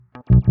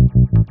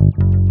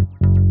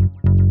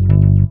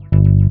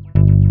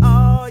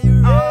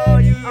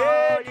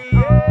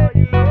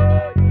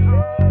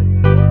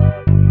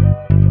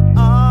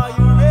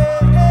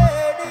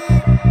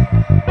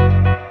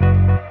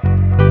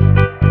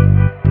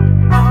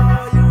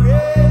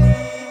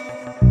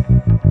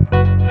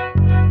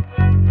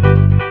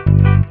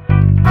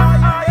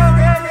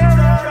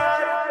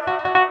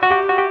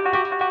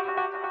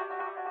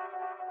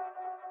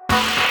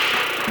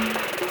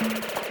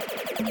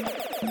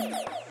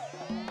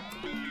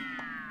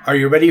Are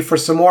you ready for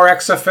some more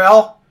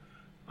XFL?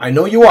 I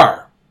know you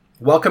are.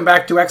 Welcome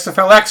back to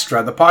XFL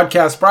Extra, the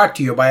podcast brought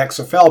to you by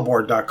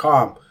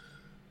XFLboard.com.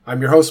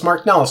 I'm your host,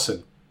 Mark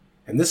Nelson,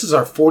 and this is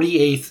our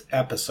 48th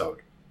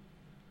episode.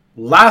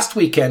 Last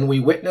weekend, we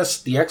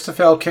witnessed the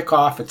XFL kick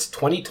off its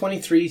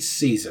 2023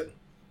 season.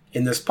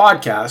 In this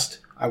podcast,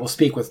 I will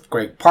speak with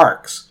Greg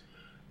Parks.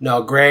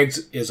 Now, Greg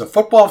is a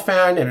football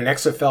fan and an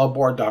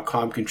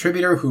XFLboard.com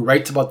contributor who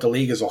writes about the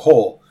league as a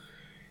whole.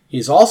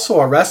 He's also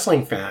a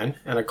wrestling fan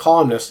and a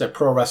columnist at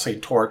Pro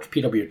Wrestling Torch,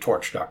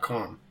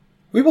 pwtorch.com.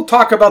 We will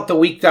talk about the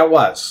week that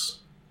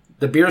was,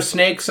 the beer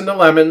snakes and the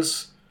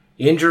lemons,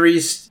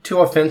 injuries to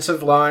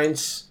offensive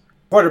lines,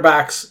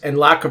 quarterbacks and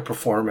lack of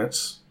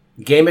performance,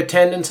 game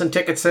attendance and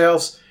ticket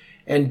sales,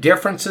 and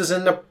differences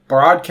in the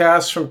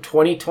broadcasts from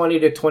 2020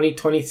 to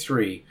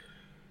 2023.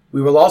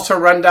 We will also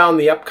run down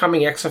the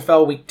upcoming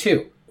XFL Week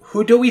 2.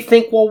 Who do we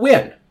think will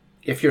win?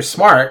 If you're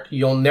smart,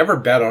 you'll never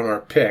bet on our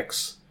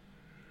picks.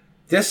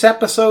 This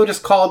episode is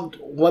called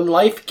When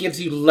Life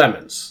Gives You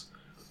Lemons.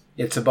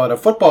 It's about a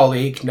football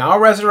league now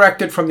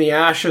resurrected from the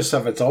ashes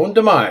of its own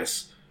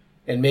demise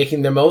and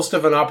making the most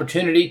of an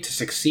opportunity to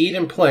succeed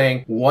in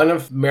playing one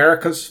of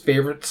America's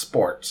favorite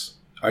sports.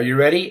 Are you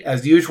ready?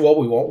 As usual,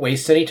 we won't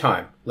waste any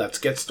time. Let's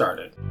get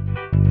started.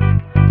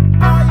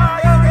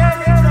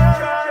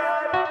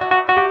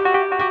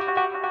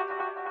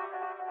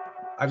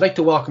 I'd like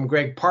to welcome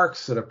Greg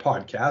Parks to the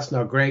podcast.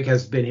 Now, Greg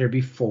has been here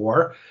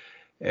before.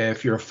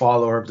 If you're a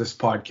follower of this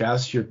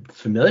podcast, you're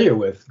familiar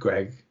with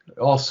Greg.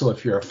 Also,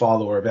 if you're a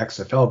follower of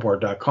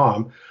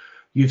XFLboard.com,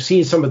 you've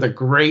seen some of the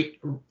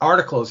great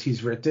articles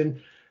he's written,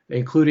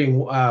 including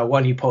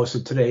one he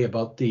posted today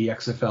about the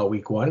XFL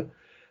Week 1.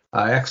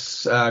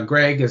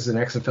 Greg is an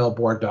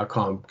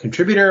XFLboard.com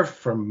contributor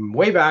from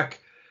way back,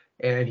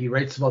 and he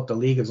writes about the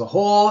league as a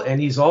whole, and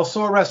he's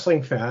also a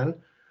wrestling fan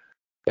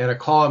and a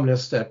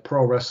columnist at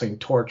Pro Wrestling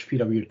Torch,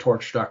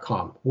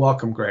 pwtorch.com.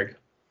 Welcome, Greg.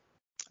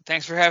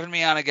 Thanks for having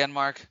me on again,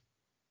 Mark.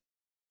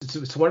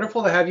 It's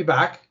wonderful to have you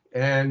back.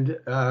 And,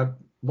 the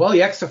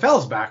XFL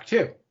is back,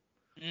 too.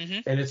 Mm-hmm.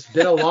 And it's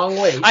been a long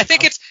wait. I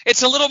think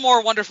it's a little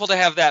more wonderful to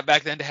have that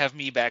back than to have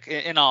me back,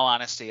 in all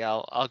honesty.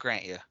 I'll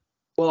grant you.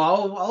 Well,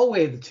 I'll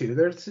weigh the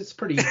two. It's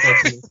pretty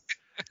equal.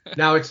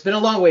 Now, it's been a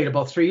long wait,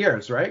 about 3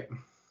 years, right?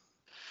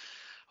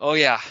 Oh,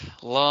 yeah.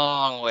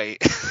 Long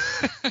wait.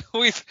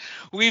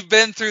 We've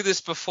been through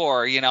this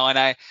before,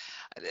 and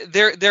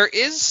there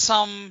is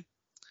some...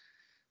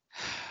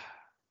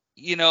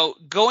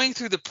 going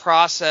through the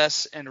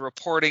process and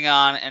reporting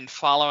on and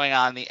following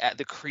on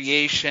the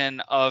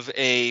creation of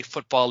a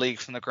football league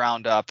from the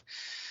ground up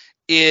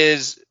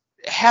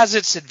has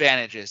its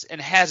advantages and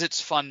has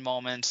its fun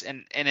moments,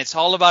 and it's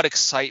all about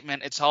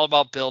excitement. It's all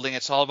about building.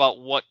 It's all about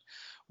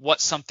what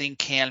something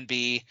can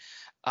be.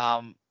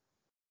 But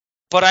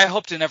I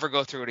hope to never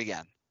go through it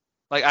again.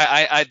 Like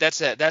I that's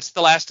it. That's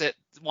the last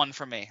one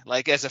for me.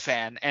 Like as a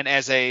fan and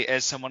as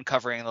someone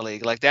covering the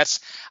league. Like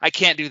I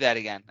can't do that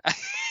again.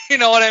 You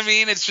know what I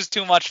mean? It's just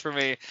too much for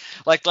me.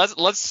 Like let's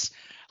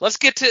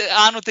get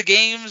on with the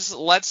games.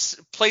 Let's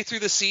play through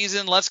the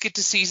season. Let's get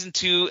to season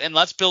 2 and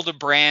let's build a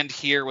brand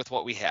here with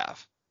what we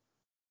have.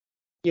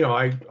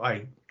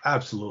 I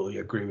absolutely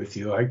agree with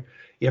you.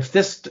 If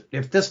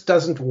this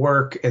doesn't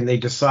work and they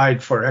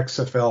decide for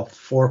XFL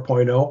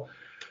 4.0,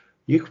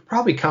 you could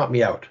probably count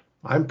me out.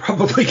 I'm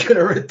probably going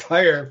to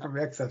retire from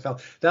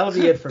XFL. That'll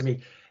be it for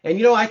me.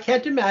 And,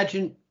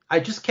 I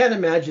just can't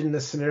imagine the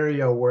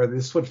scenario where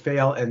this would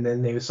fail and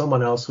then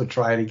someone else would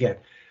try it again.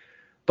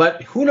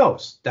 But who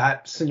knows?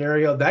 That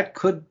scenario, that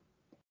could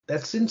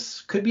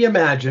be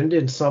imagined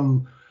in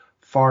some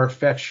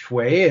far-fetched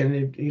way.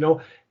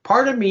 And,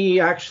 part of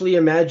me actually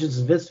imagines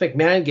Vince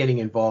McMahon getting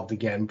involved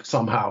again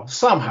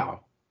somehow,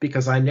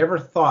 because I never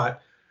thought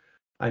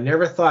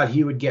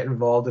he would get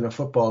involved in a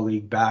football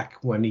league back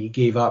when he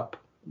gave up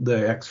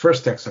the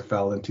first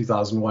XFL in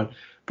 2001,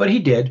 but he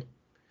did.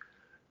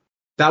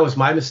 That was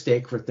my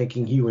mistake for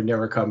thinking he would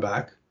never come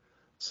back.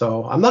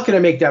 So I'm not going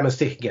to make that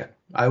mistake again.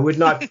 I would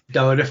not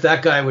doubt if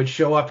that guy would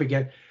show up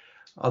again,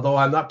 although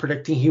I'm not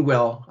predicting he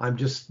will.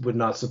 Would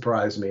not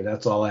surprise me.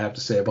 That's all I have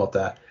to say about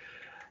that.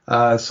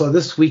 So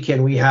this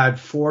weekend we had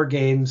 4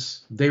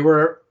 games. They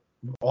were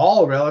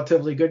all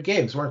relatively good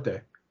games, weren't they?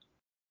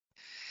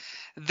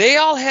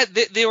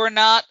 They were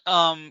not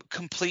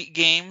complete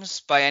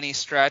games by any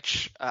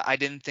stretch. I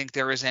didn't think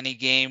there was any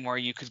game where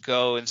you could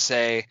go and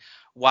say,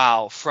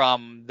 wow,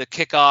 from the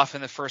kickoff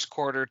in the first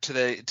quarter to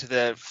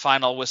the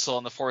final whistle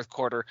in the fourth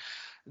quarter,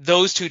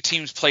 those two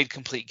teams played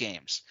complete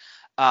games.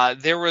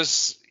 There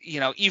was,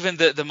 even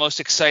the most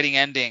exciting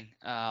ending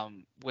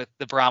with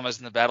the Brahmas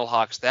and the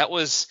Battlehawks. That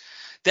was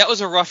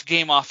a rough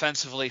game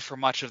offensively for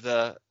much of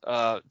the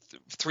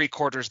 3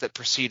 quarters that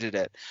preceded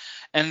it.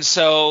 And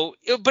so,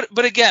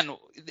 but again,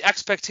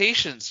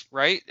 expectations,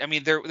 right? I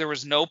mean, there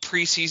was no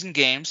preseason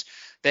games.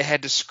 They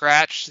had to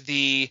scratch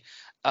the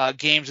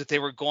games that they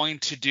were going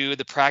to do,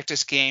 the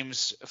practice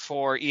games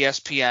for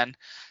ESPN.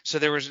 So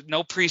there was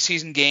no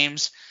preseason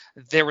games.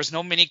 There was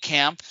no mini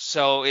camp.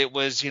 So it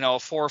was, a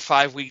 4 or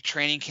 5 week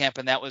training camp,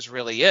 and that was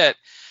really it.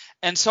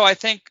 And so I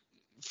think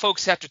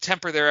folks have to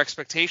temper their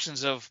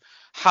expectations of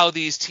how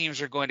these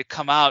teams are going to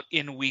come out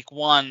in week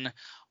one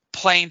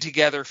playing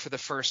together for the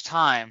first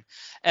time.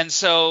 And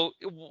so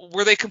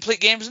were they complete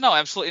games? No,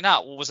 absolutely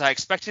not. Was I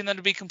expecting them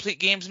to be complete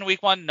games in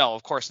week one? No,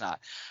 of course not.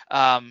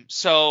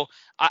 So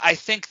I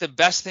think the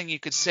best thing you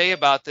could say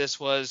about this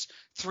was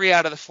 3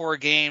 out of the 4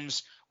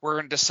 games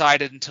weren't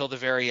decided until the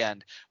very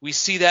end. We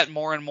see that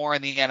more and more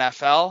in the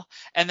NFL,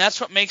 and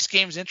that's what makes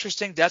games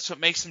interesting. That's what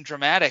makes them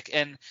dramatic.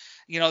 And,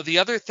 the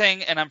other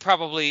thing, and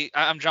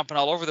I'm jumping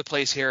all over the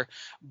place here,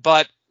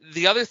 but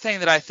the other thing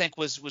that I think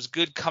was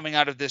good coming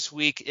out of this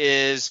week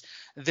is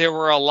there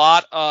were a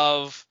lot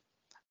of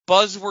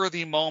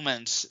buzzworthy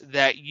moments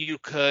that you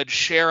could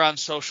share on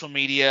social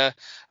media,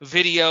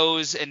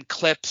 videos and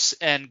clips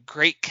and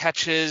great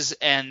catches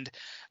and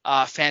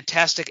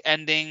fantastic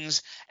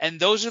endings. And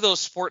those are those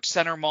Sports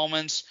Center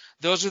moments.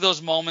 Those are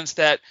those moments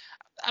that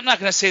I'm not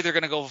going to say they're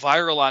going to go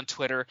viral on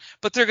Twitter,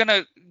 but they're going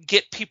to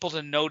get people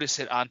to notice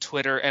it on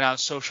Twitter and on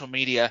social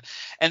media.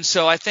 And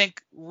so I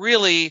think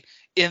really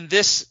in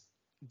this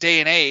day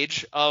and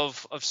age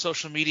of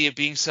social media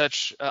being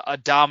such a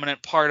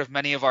dominant part of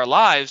many of our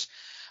lives,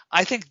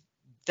 I think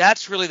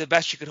that's really the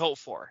best you could hope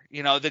for.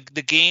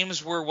 The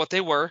games were what they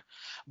were,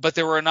 but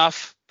there were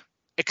enough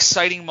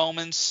exciting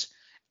moments,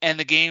 and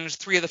the games,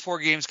 3 of the 4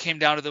 games came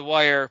down to the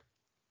wire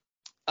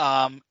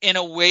in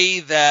a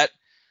way that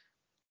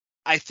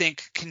I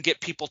think can get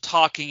people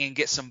talking and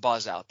get some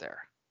buzz out there.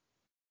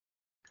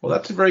 Well,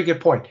 that's a very good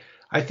point.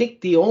 I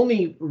think the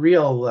only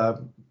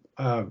real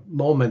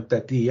moment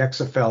that the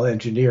XFL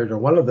engineered, or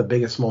one of the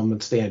biggest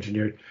moments they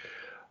engineered,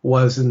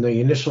 was in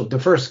the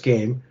first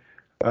game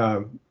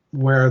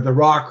where The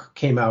Rock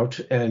came out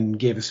and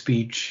gave a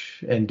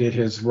speech and did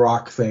his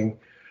Rock thing.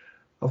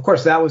 Of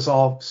course, that was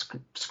all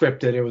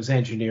scripted. It was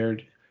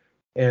engineered.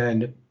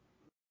 And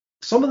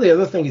some of the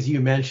other things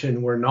you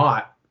mentioned were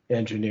not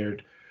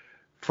engineered.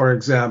 For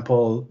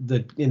example,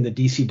 in the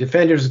DC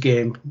Defenders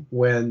game,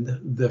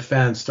 when the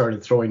fans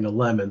started throwing the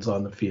lemons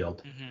on the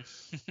field.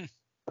 Mm-hmm.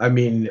 I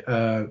mean,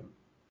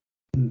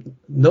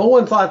 no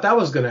one thought that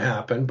was going to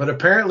happen, but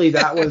apparently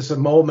that was a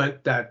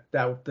moment that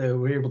they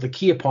were able to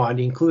key upon,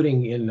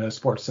 including in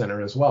Sports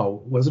Center as well,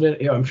 wasn't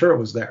it? Yeah, I'm sure it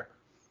was there.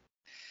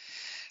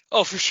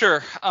 Oh, for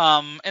sure.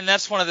 And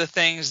that's one of the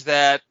things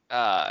that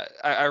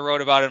I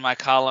wrote about in my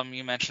column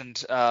you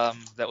mentioned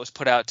that was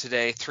put out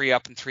today, 3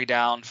 up and 3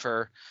 down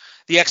for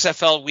the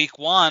XFL week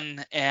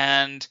 1.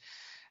 And,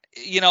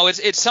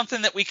 it's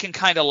something that we can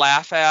kind of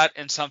laugh at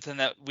and something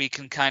that we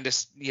can kind of,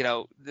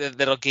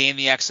 that'll gain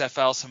the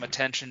XFL some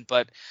attention.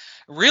 But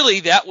really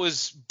that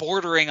was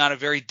bordering on a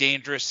very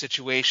dangerous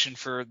situation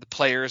for the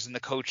players and the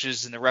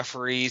coaches and the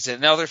referees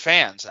and other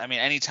fans. I mean,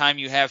 anytime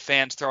you have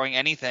fans throwing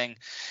anything,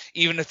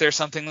 even if there's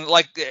something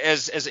like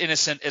as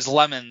innocent as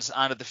lemons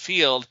onto the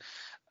field,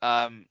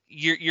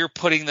 you're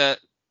putting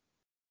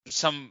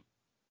some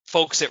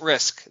folks at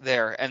risk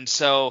there. And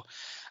so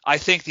I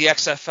think the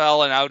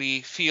XFL and Audi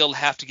Field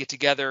have to get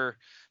together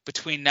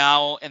between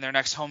now and their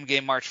next home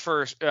game, March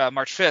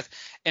 5th,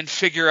 and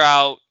figure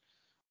out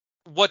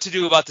what to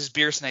do about this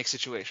beer snake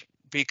situation,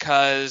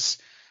 because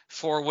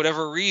for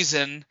whatever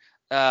reason,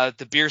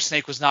 the beer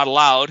snake was not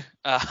allowed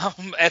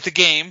at the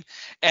game,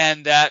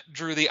 and that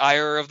drew the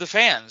ire of the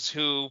fans,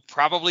 who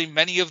probably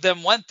many of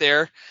them went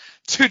there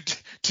to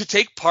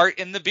take part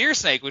in the beer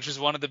snake, which is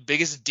one of the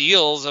biggest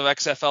deals of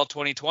XFL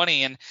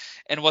 2020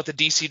 and what the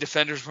DC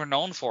Defenders were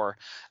known for.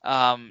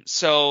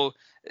 So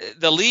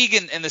the league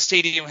and the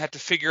stadium have to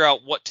figure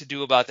out what to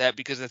do about that,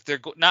 because if they're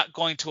not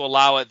going to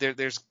allow it,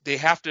 they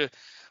have to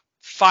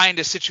find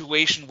a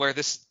situation where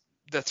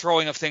the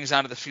throwing of things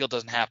onto the field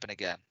doesn't happen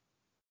again.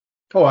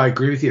 Oh, I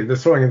agree with you. The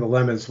throwing of the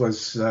lemons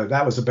was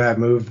that was a bad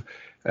move.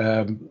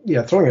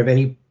 Throwing of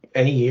any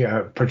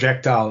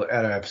projectile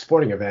at a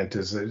sporting event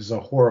is a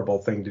horrible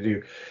thing to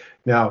do.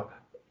 Now,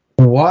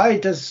 why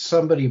does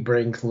somebody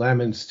bring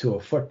lemons to a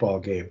football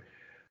game?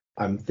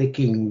 I'm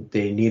thinking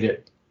they need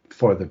it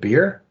for the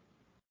beer.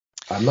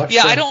 I'm not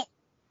sure.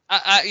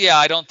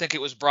 I don't think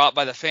it was brought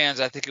by the fans.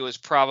 I think it was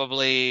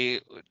probably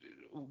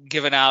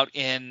given out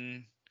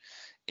in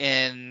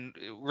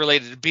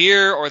related to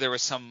beer, or there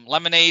was some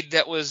lemonade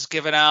that was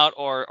given out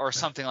or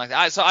something like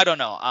that. So I don't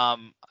know.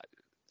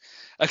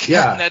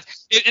 Again,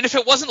 and if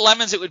it wasn't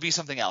lemons, it would be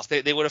something else.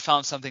 They would have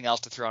found something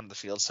else to throw onto the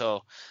field.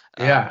 So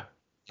I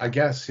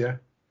guess.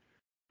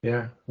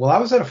 Yeah. Well, I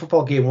was at a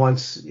football game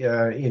once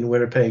in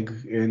Winnipeg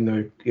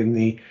in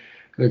the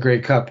Grey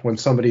Cup when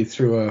somebody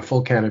threw a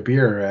full can of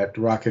beer at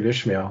Rocket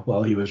Ishmael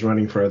while he was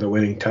running for the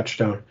winning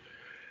touchdown.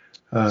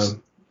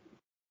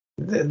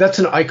 That's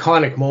an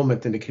iconic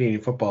moment in the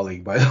Canadian Football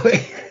League, by the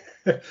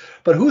way.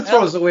 But who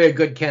throws away a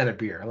good can of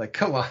beer? Like,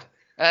 come on.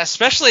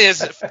 Especially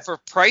as for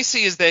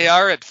pricey as they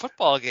are at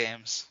football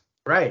games.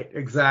 Right,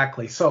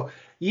 exactly. So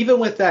even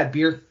with that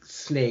beer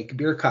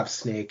cup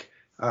snake,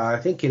 I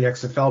think in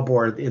XFL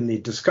board in the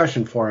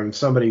discussion forum,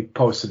 somebody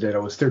posted it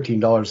was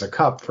 $13 a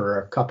cup for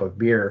a cup of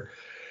beer.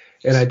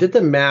 And I did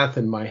the math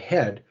in my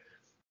head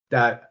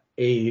that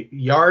a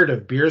yard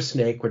of beer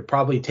snake would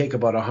probably take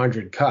about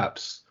 100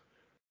 cups.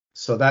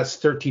 So that's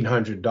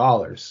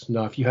 $1,300.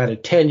 Now, if you had a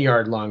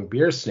 10-yard long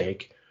beer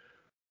snake,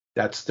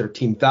 that's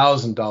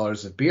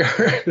 $13,000 of beer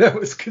that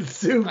was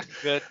consumed. My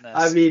I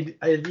goodness. mean,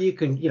 you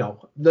can,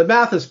 the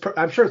math is,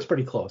 I'm sure it's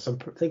pretty close. I'm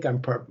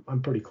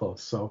pretty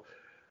close. So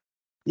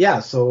yeah,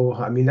 so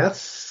I mean,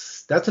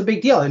 that's a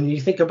big deal. And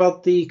you think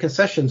about the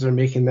concessions are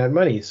making that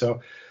money.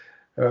 So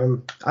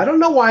I don't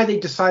know why they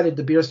decided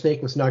the beer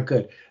snake was not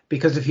good.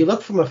 Because if you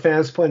look from a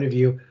fan's point of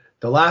view,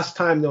 the last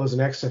time there was an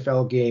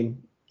XFL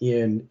game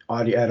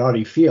at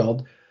Audi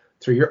Field,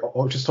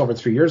 just over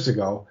 3 years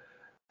ago,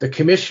 the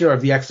commissioner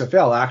of the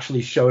XFL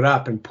actually showed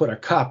up and put a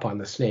cup on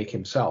the snake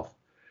himself.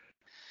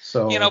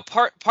 So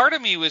Part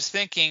of me was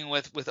thinking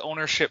with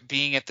ownership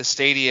being at the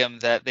stadium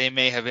that they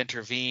may have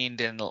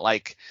intervened and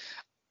like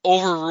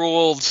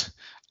overruled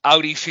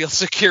Audi field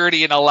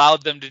security and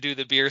allowed them to do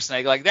the beer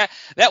snake like that.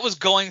 That was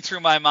going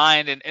through my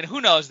mind, and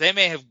who knows, they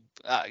may have.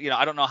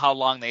 I don't know how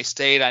long they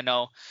stayed. I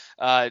know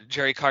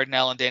Jerry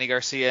Cardinale and Danny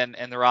Garcia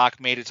and The Rock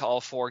made it to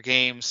all 4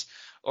 games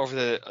over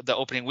the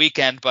opening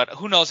weekend, but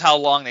who knows how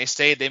long they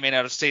stayed. They may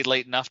not have stayed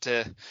late enough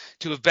to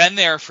have been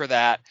there for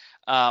that.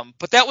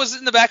 But that was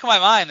in the back of my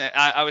mind.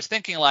 I was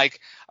thinking, like,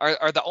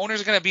 are the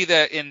owners going to be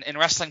in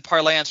wrestling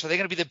parlance? Are they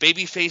going to be the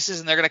baby faces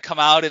and they're going to come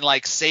out and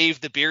like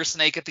save the beer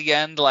snake at the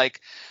end?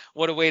 Like,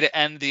 what a way to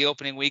end the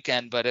opening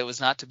weekend, but it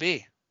was not to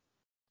be.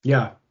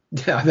 yeah,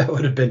 that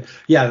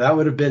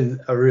would have been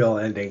a real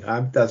ending.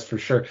 That's for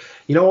sure.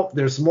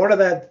 There's more to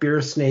that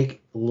beer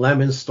snake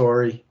lemon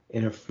story,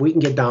 and if we can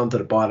get down to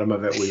the bottom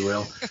of it, we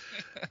will.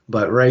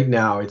 But right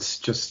now,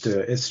 it's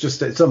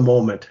a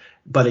moment.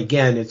 But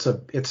again,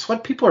 it's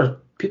what people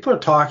are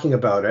talking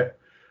about it.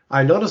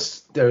 I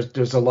noticed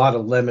there's a lot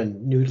of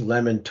new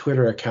lemon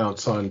Twitter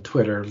accounts on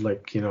Twitter,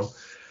 like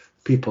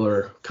people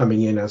are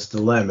coming in as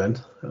the lemon.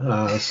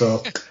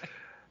 So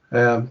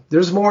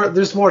there's more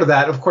to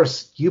that. Of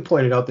course, you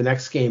pointed out the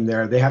next game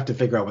there, they have to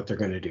figure out what they're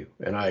going to do,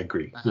 and I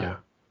agree. Uh-huh. Yeah,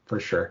 for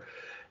sure.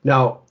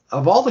 Now,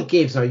 of all the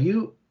games,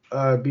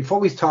 before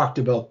we talked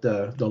about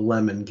the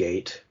Lemon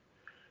Gate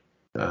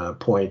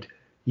point,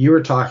 you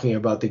were talking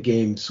about the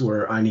games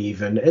were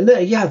uneven, and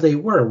they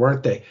were,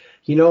 weren't they?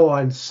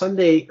 On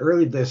Sunday,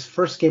 this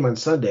first game on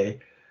Sunday,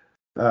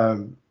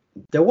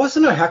 there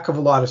wasn't a heck of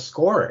a lot of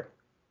scoring.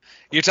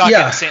 You're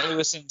talking St.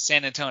 Louis and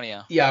San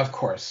Antonio. Yeah, of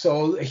course.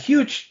 So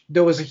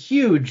there was a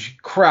huge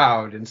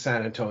crowd in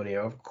San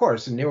Antonio, of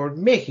course, and they were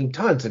making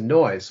tons of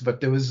noise,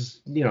 but there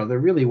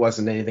really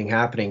wasn't anything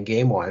happening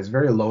game-wise.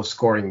 Very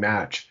low-scoring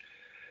match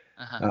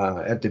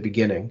at the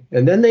beginning,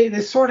 and then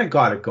they sort of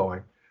got it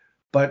going.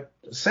 But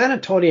San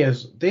Antonio,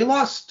 they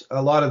lost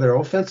a lot of their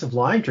offensive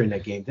line during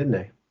that game, didn't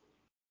they?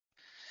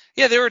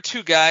 Yeah, there were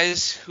 2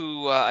 guys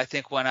who I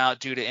think went out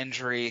due to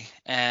injury,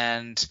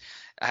 and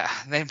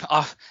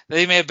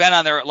they may have been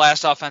on their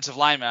last offensive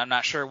lineman. I'm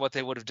not sure what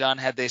they would have done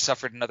had they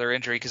suffered another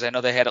injury, because I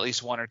know they had at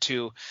least 1 or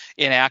 2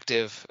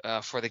 inactive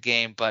for the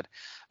game. But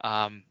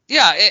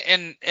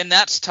and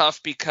that's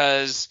tough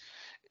because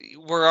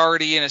we're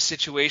already in a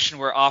situation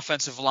where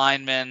offensive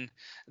linemen,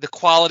 the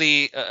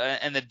quality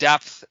and the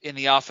depth in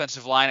the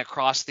offensive line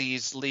across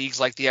these leagues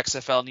like the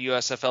XFL and the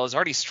USFL is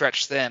already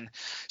stretched thin.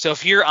 So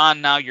if you're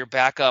on now your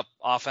backup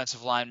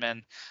offensive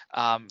lineman,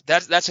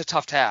 that's a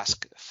tough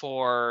task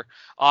for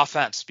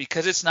offense,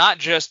 because it's not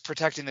just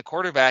protecting the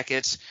quarterback,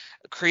 it's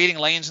creating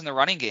lanes in the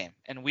running game.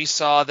 And we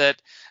saw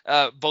that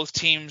both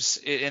teams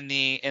in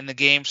the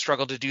game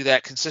struggled to do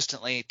that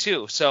consistently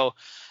too. So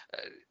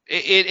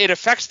it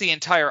affects the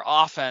entire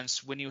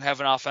offense when you have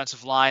an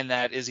offensive line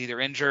that is either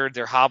injured,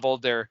 they're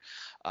hobbled, they're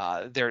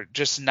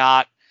just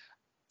not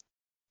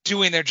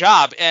doing their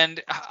job.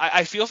 And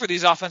I feel for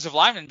these offensive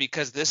linemen,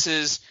 because this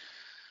is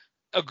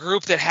a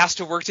group that has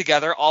to work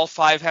together. All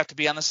 5 have to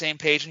be on the same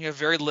page, and you have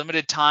very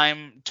limited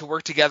time to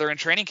work together in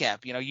training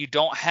camp. You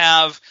don't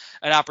have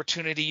an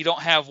opportunity. You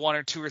don't have 1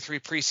 or 2 or 3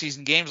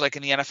 preseason games like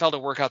in the NFL to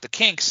work out the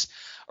kinks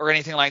or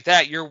anything like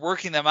that. You're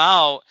working them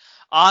out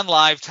on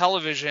live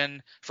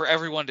television for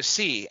everyone to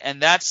see.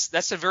 And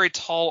that's a very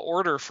tall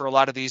order for a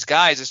lot of these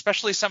guys,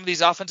 especially some of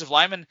these offensive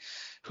linemen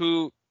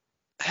who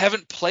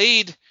haven't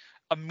played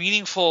a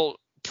meaningful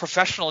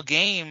professional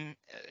game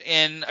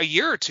in a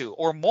year or 2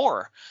 or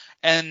more.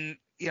 And,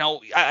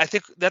 I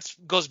think that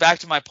goes back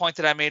to my point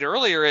that I made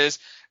earlier, is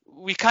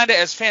we kind of,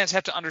 as fans,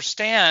 have to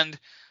understand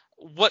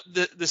what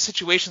the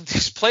situation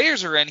these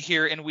players are in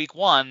here in week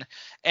 1.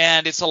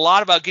 And it's a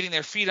lot about getting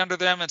their feet under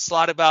them. It's a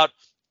lot about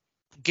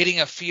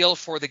getting a feel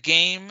for the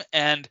game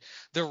and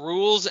the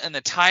rules and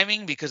the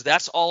timing, because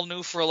that's all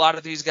new for a lot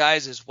of these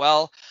guys as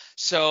well.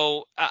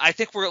 So I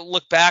think we'll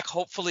look back,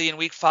 hopefully in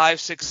week 5,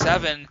 6,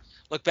 7,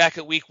 look back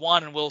at week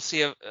 1, and we'll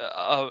see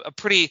a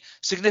pretty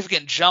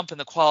significant jump in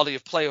the quality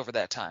of play over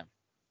that time.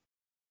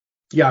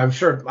 Yeah, I'm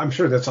sure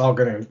that's all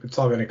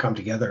gonna come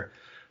together.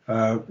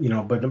 But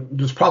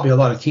there's probably a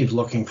lot of teams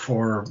looking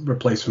for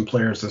replacement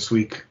players this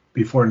week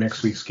before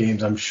next week's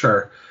games, I'm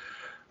sure.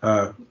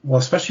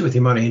 Especially with the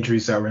amount of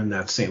injuries that were in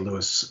that St.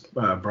 Louis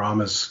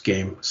Brahmas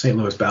game, St.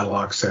 Louis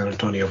Battlehawks, San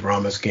Antonio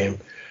Brahmas game.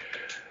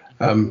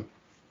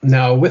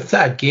 Now, with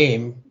that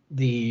game,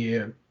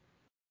 the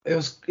it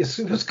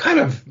was kind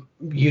of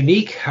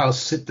unique how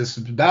this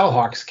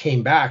Battlehawks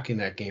came back in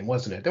that game,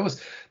 wasn't it?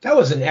 That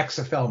was an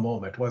XFL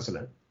moment, wasn't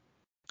it?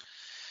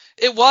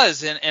 It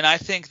was, and I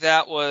think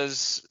that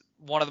was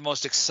one of the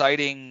most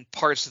exciting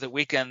parts of the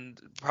weekend,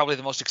 probably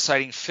the most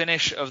exciting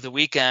finish of the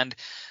weekend.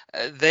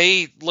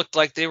 They looked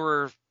like they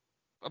were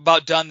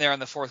about done there in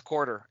the fourth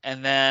quarter,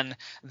 and then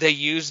they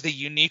used the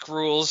unique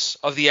rules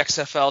of the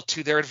XFL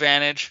to their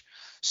advantage,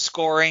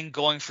 scoring,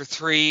 going for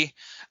three,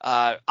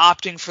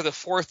 opting for the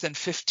 4th and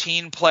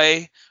 15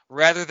 play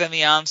rather than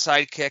the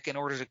onside kick in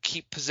order to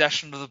keep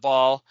possession of the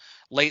ball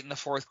late in the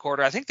fourth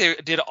quarter. I think they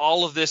did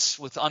all of this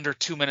with under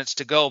 2 minutes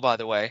to go, by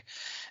the way,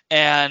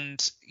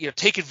 and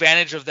take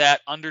advantage of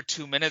that under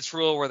 2 minutes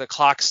rule where the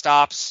clock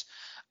stops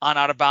on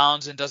out of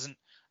bounds and doesn't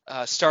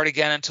start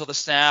again until the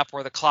snap,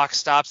 where the clock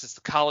stops. It's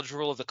the college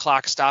rule of the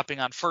clock stopping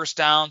on first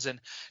downs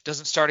and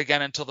doesn't start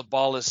again until the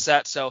ball is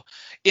set. So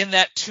in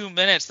that 2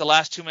 minutes, the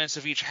last 2 minutes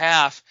of each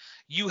half,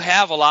 you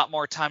have a lot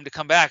more time to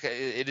come back.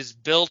 It is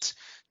built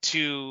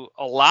to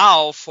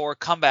allow for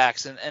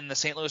comebacks, and the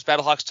St. Louis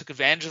Battlehawks took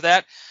advantage of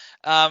that.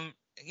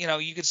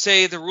 You could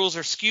say the rules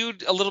are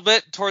skewed a little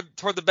bit toward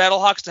the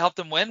Battlehawks to help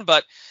them win,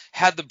 but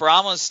had the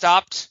Brahmas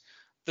stopped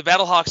the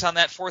Battlehawks on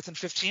that 4th and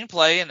 15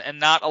 play and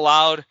not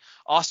allowed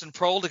Austin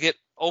Proehl to get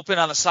open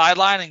on the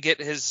sideline and get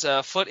his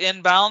foot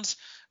inbounds,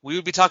 we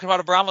would be talking about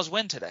a Brahmas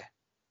win today.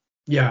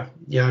 Yeah,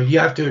 you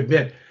have to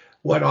admit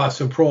what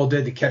Austin Proehl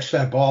did to catch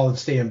that ball and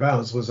stay in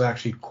bounds was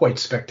actually quite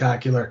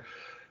spectacular.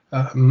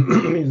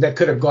 That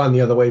could have gone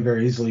the other way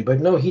very easily, but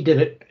no, he did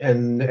it,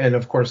 and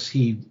of course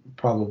he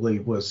probably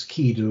was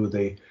key to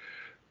the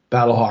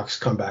Battlehawks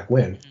comeback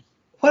win.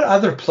 What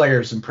other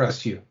players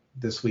impressed you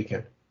this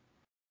weekend?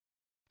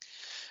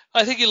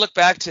 I think you look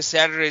back to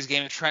Saturday's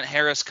game, Trent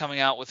Harris coming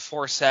out with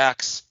 4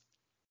 sacks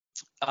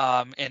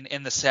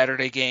in the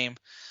Saturday game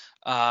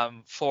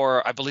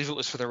for, I believe it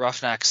was for the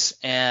Roughnecks.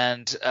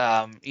 And,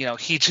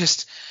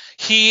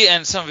 he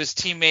and some of his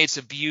teammates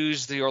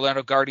abused the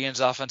Orlando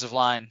Guardians offensive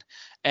line.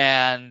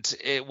 And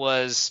it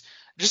was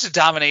just a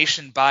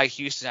domination by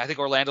Houston. I think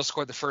Orlando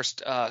scored the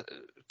first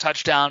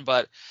touchdown,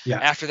 but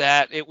after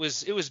that, it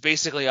was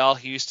basically all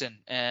Houston.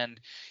 And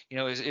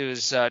it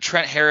was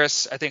Trent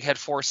Harris, I think, had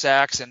 4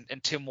 sacks,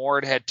 and Tim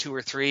Ward had 2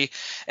 or 3.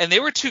 And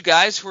they were 2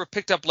 guys who were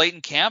picked up late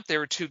in camp. They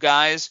were 2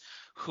 guys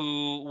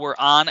who were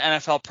on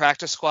NFL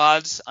practice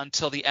squads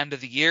until the end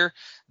of the year.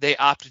 They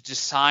opted to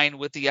sign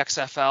with the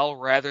XFL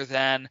rather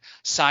than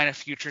sign a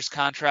futures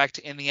contract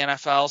in the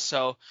NFL.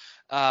 So,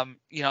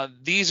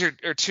 these are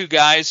 2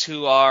 guys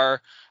who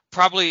are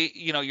probably,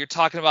 you're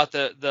talking about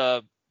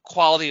the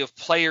quality of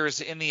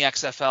players in the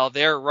XFL.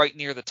 They're right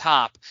near the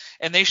top,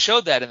 and they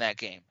showed that in that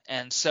game.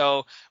 And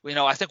so,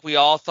 I think we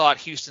all thought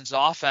Houston's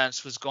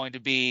offense was going to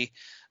be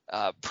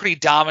pretty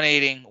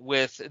dominating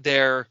with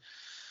their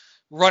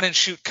run and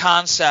shoot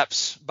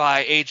concepts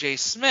by AJ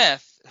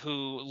Smith,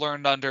 who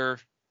learned under,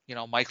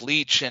 Mike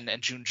Leach and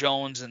June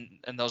Jones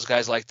and those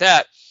guys like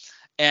that.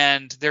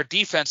 And their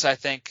defense, I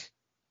think,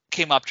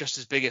 came up just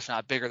as big, if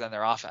not bigger, than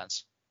their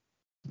offense.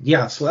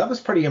 Yeah, so that was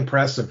pretty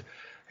impressive.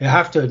 I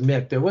have to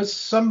admit, there was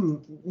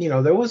some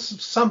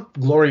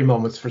glory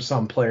moments for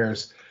some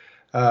players.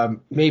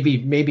 Maybe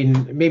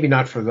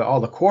not for all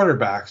the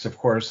quarterbacks, of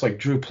course, like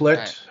Drew Plitt.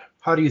 Right.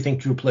 How do you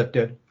think Drew Plitt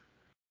did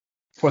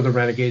for the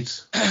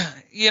Renegades?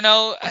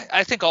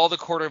 I think all the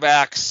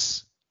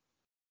quarterbacks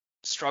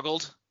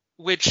struggled,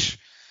 which,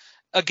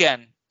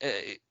 again,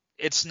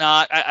 it's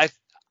not.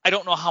 I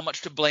don't know how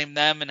much to blame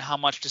them and how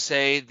much to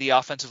say the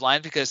offensive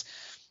line, because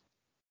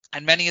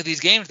in many of these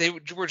games they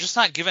were just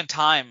not given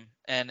time,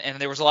 and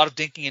there was a lot of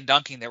dinking and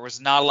dunking. There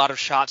was not a lot of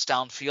shots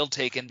downfield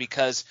taken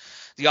because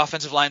the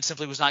offensive line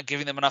simply was not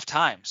giving them enough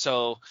time.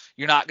 So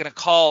you're not going to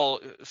call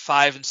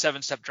 5 and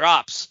 7 step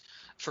drops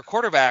for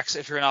quarterbacks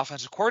if you're an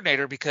offensive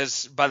coordinator,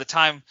 because by the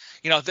time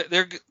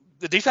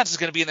the defense is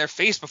going to be in their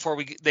face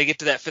before they get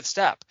to that 5th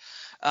step.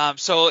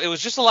 So it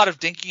was just a lot of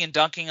dinking and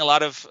dunking, a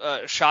lot of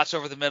shots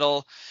over the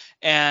middle.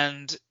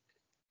 And,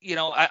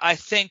 I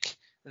think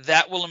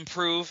that will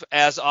improve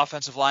as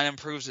offensive line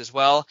improves as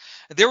well.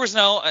 There was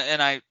no,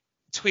 and I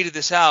tweeted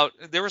this out,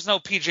 there was no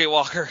PJ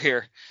Walker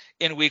here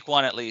in week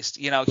 1, at least.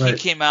 Right. He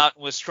came out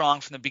and was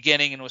strong from the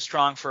beginning and was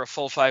strong for a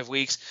full 5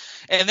 weeks.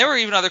 And there were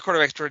even other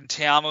quarterbacks. Jordan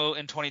Ta'amu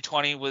in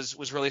 2020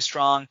 was really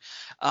strong.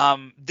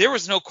 There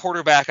was no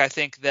quarterback, I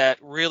think, that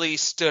really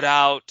stood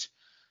out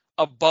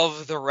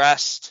above the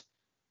rest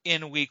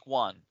in week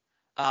 1.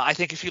 I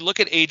think if you look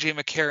at A.J.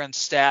 McCarron's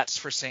stats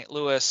for St.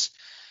 Louis,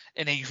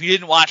 and if you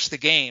didn't watch the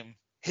game,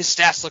 his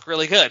stats look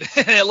really good.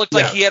 It looked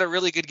like he had a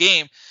really good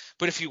game.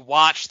 But if you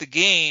watch the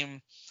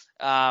game,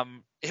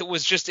 it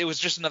was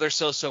just another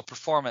so-so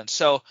performance.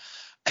 So,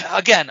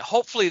 again,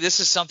 hopefully this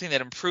is something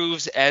that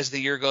improves as the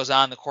year goes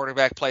on. The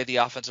quarterback play, the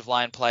offensive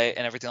line play,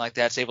 and everything like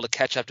that is able to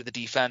catch up to the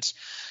defense.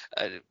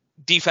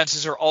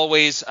 Defenses are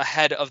always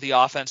ahead of the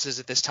offenses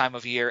at this time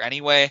of year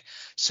anyway.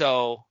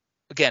 So,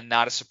 again,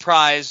 not a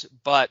surprise,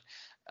 but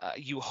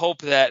you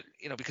hope that,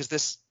 because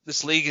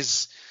this league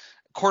is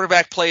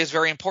quarterback play is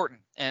very important,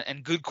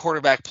 and good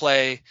quarterback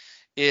play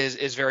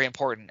is very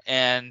important.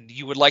 And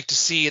you would like to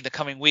see in the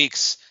coming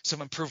weeks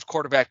some improved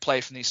quarterback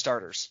play from these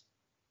starters.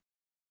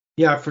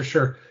 Yeah, for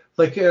sure.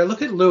 Like,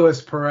 look at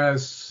Luis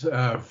Perez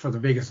for the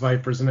Vegas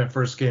Vipers in that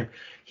first game.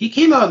 He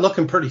came out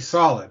looking pretty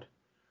solid,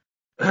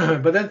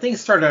 but then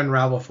things started to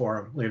unravel for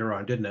him later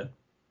on, didn't it?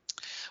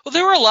 Well,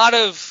 there were a lot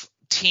of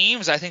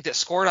teams, I think, that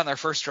scored on their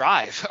first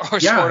drive or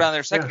scored on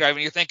their second drive,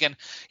 and you're thinking,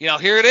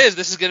 here it is.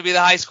 This is going to be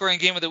the high-scoring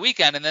game of the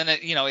weekend, and then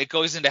it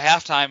goes into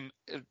halftime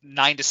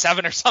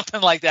 9-7 or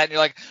something like that, and you're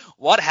like,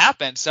 what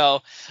happened?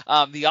 So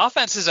the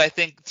offenses, I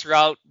think,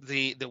 throughout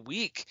the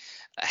week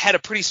had a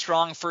pretty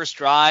strong first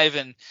drive,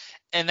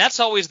 and that's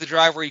always the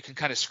drive where you can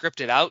kind of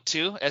script it out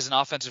too as an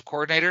offensive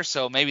coordinator.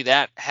 So maybe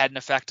that had an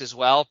effect as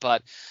well.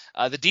 But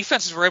the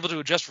defenses were able to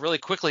adjust really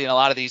quickly in a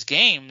lot of these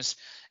games,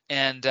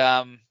 and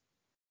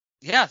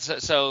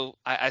so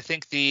I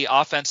think the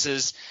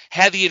offenses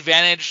had the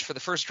advantage for the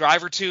first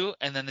drive or two,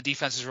 and then the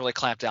defenses really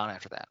clamped down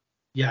after that.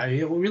 Yeah,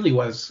 it really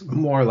was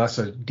more or less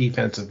a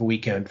defensive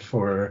weekend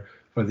for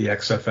the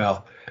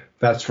XFL.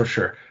 That's for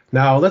sure.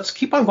 Now, let's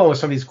keep on going with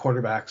some of these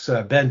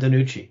quarterbacks. Ben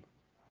DiNucci.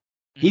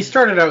 He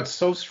started out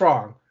so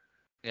strong.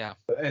 Yeah.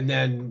 And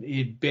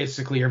then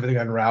basically everything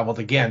unraveled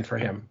again for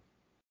him.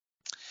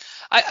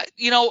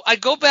 I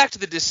go back to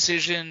the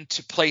decision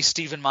to play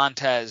Steven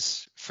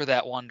Montez for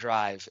that one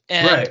drive.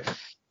 And right.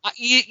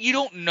 You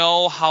don't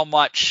know how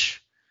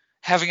much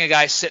having a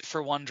guy sit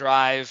for one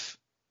drive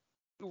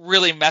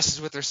really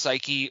messes with their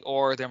psyche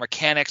or their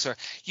mechanics, or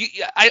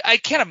I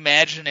can't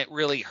imagine it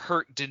really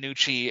hurt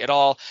DiNucci at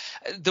all.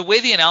 The way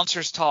the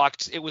announcers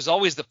talked, it was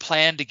always the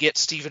plan to get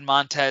Steven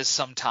Montez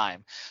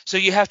sometime. So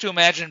you have to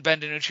imagine Ben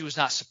DiNucci was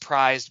not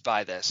surprised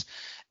by this.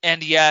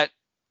 And yet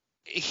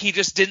he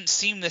just didn't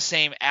seem the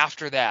same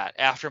after that,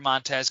 after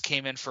Montez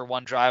came in for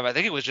one drive. I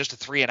think it was just a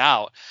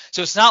 3-and-out.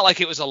 So it's not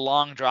like it was a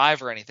long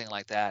drive or anything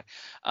like that.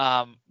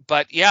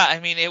 But yeah,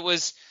 I mean, it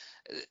was –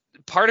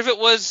 part of it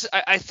was,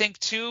 I think,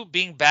 too,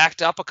 being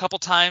backed up a couple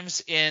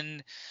times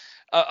in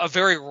a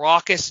very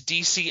raucous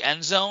DC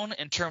end zone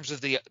in terms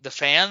of the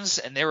fans,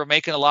 and they were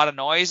making a lot of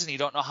noise, and you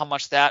don't know how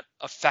much that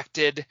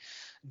affected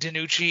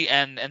DiNucci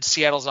and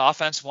Seattle's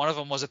offense. One of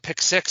them was a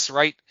pick six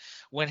right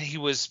when he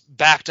was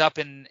backed up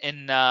in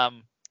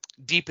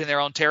deep in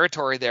their own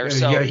territory there.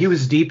 So yeah, he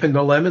was deep in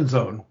the lemon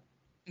zone.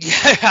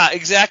 Yeah,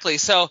 exactly.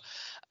 So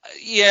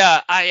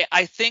yeah,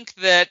 I think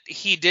that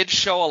he did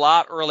show a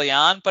lot early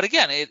on, but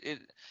again, it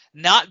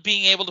not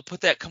being able to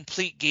put that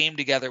complete game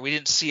together, we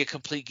didn't see a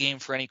complete game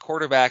for any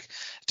quarterback.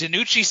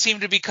 DiNucci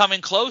seemed to be coming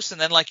close, and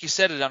then, like you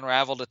said, it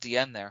unraveled at the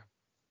end there.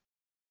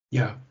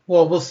 Yeah,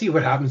 well, we'll see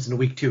what happens in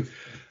week 2.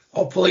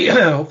 Hopefully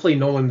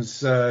no one's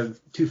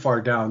too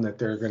far down that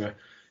they're going to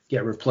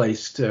get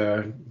replaced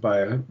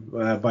by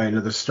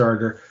another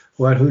starter.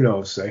 Well, who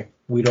knows?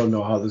 We don't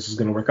know how this is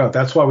going to work out.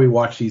 That's why we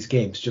watch these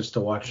games, just to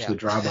watch the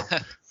drama.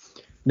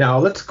 Now,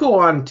 let's go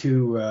on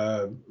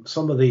to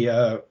some of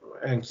the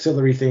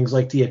ancillary things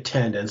like the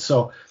attendance.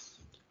 So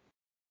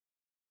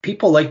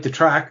people like to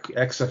track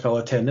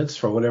XFL attendance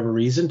for whatever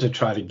reason to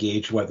try to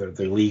gauge whether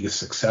the league is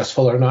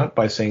successful or not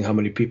by saying how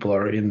many people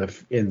are in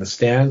the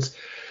stands.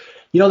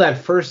 That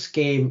first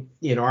game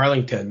in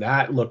Arlington,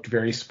 that looked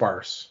very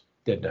sparse,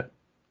 didn't it?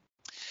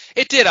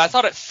 It did. I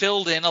thought it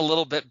filled in a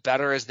little bit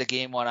better as the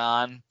game went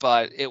on,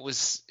 but it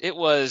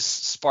was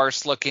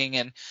sparse looking.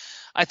 And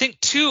I think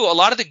too, a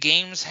lot of the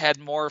games had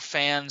more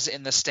fans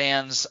in the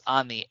stands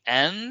on the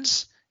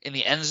ends, in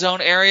the end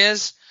zone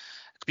areas,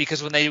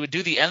 because when they would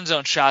do the end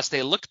zone shots,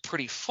 they looked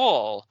pretty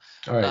full.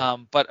 Right.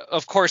 But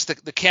of course,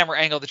 the camera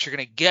angle that you're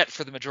going to get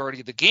for the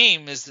majority of the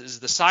game is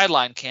the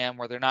sideline cam,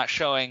 where they're not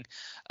showing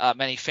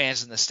many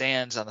fans in the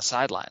stands on the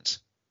sidelines.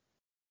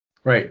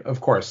 Right. Of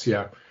course.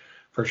 Yeah,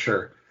 for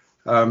sure.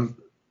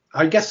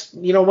 I guess,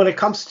 when it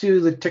comes to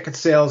the ticket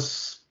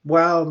sales,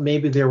 well,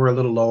 maybe they were a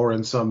little lower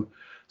in some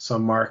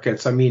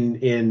markets. I mean,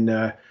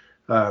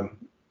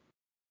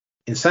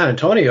 in San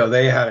Antonio,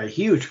 they had a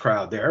huge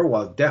crowd there.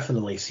 Well, it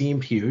definitely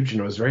seemed huge,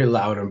 and it was very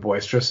loud and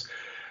boisterous.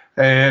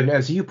 And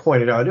as you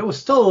pointed out, it was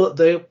still,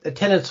 the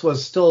attendance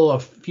was still a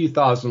few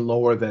thousand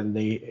lower than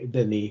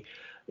the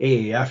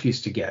AAF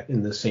used to get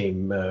in the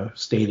same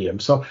stadium.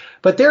 So,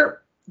 but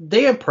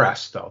they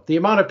impressed, though. The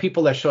amount of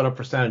people that showed up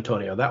for San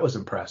Antonio, that was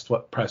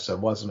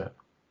impressive, wasn't it?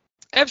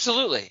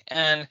 Absolutely.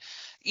 And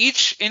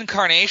each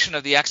incarnation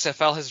of the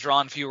XFL has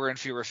drawn fewer and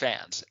fewer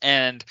fans.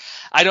 And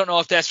I don't know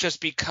if that's just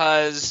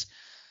because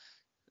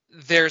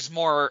there's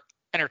more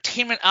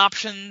entertainment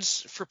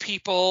options for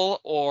people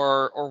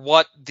or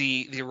what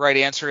the right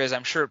answer is.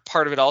 I'm sure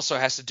part of it also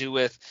has to do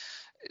with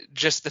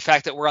just the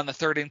fact that we're on the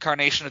third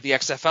incarnation of the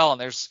XFL,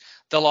 and there's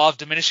the law of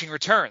diminishing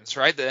returns,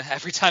 right?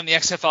 Every time the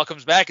XFL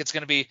comes back, it's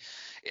going to be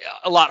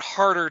a lot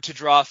harder to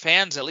draw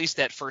fans, at least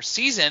that first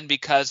season,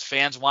 because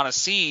fans want to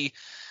see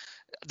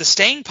the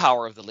staying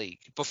power of the league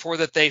before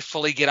that they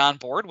fully get on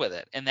board with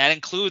it. And that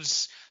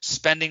includes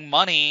spending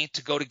money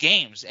to go to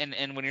games.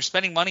 And when you're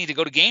spending money to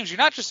go to games, you're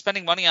not just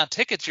spending money on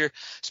tickets, you're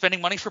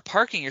spending money for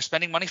parking, you're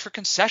spending money for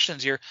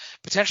concessions, you're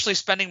potentially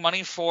spending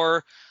money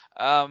for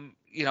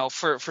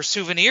for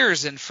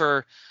souvenirs and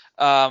for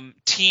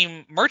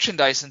team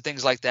merchandise and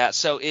things like that.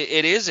 So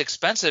it is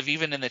expensive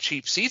even in the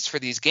cheap seats for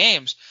these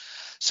games.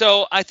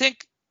 So I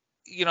think,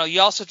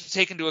 you also have to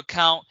take into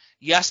account,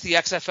 yes, the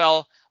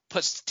XFL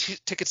puts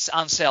tickets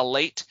on sale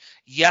late.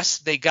 Yes,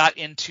 they got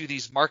into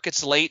these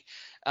markets late.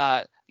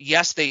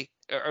 Yes, they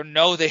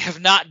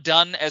have not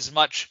done as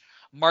much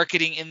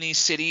marketing in these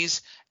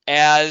cities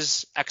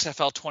as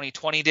XFL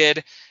 2020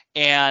 did.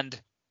 And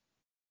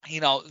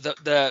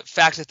the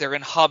fact that they're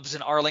in hubs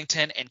in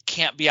Arlington and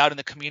can't be out in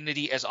the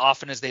community as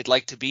often as they'd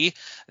like to be.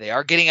 They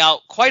are getting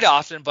out quite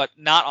often, but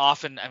not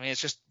often. I mean,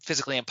 it's just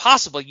physically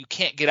impossible. You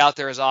can't get out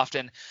there as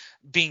often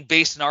being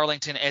based in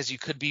Arlington as you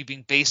could be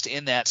being based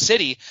in that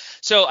city.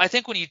 So I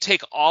think when you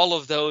take all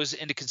of those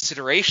into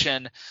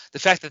consideration, the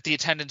fact that the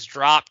attendance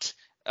dropped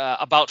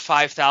about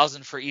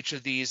 5,000 for each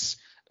of these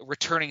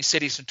returning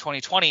cities from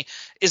 2020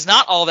 is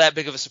not all that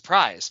big of a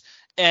surprise.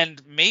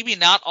 And maybe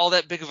not all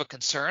that big of a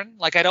concern.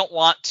 Like, I don't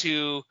want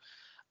to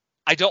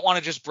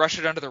just brush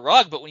it under the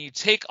rug, but when you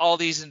take all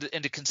these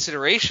into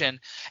consideration,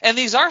 and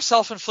these are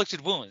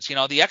self-inflicted wounds, the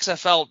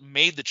XFL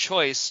made the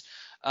choice,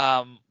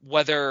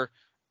 whether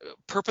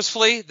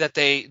purposefully, that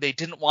they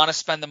didn't want to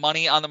spend the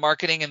money on the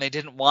marketing and they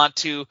didn't want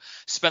to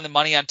spend the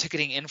money on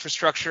ticketing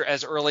infrastructure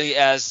as early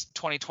as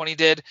 2020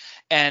 did.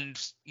 And,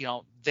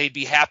 they'd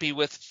be happy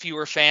with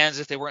fewer fans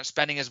if they weren't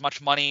spending as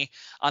much money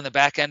on the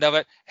back end of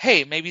it.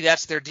 Hey, maybe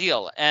that's their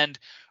deal. And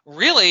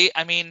really,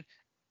 I mean,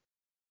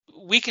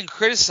 we can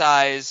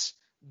criticize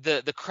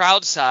the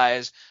crowd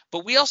size,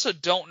 but we also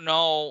don't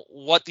know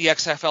what the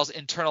XFL's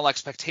internal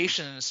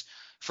expectations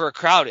for a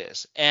crowd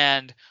is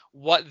and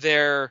what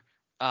their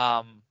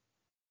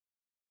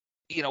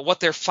what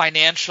their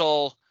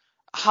financial,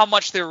 how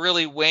much they're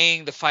really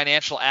weighing the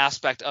financial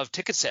aspect of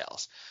ticket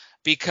sales.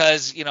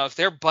 Because, if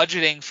they're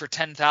budgeting for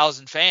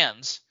 10,000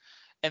 fans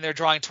and they're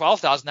drawing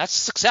 12,000, that's a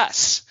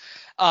success.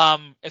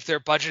 If they're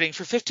budgeting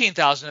for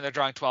 15,000 and they're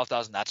drawing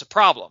 12,000, that's a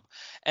problem.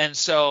 And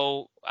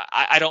so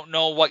I don't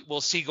know what we'll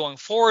see going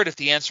forward. If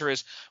the answer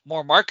is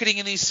more marketing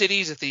in these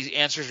cities, if the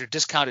answers are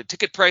discounted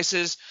ticket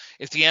prices,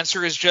 if the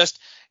answer is just,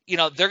 they're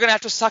going to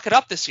have to suck it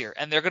up this year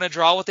and they're going to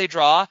draw what they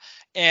draw.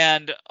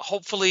 And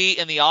hopefully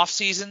in the off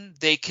season,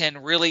 they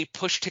can really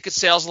push ticket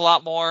sales a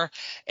lot more.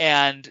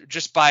 And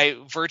just by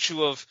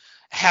virtue of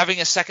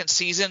having a second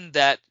season,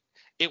 that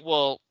it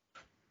will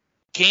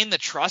gain the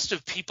trust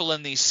of people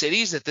in these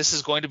cities, that this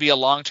is going to be a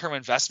long-term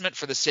investment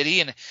for the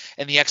city and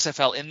the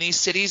XFL in these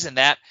cities. And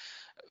that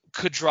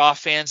could draw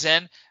fans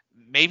in.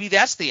 Maybe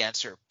that's the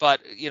answer.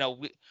 But,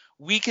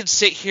 we can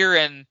sit here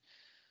and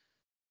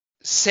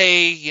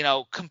say,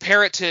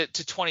 compare it to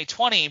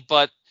 2020,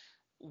 but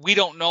we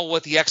don't know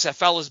what the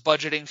XFL is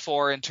budgeting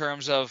for in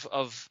terms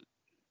of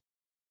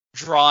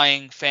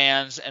drawing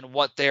fans and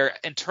what their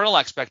internal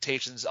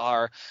expectations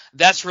are.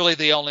 That's really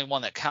the only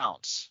one that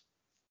counts.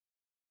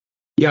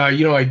 Yeah,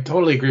 I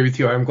totally agree with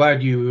you. I'm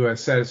glad you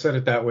said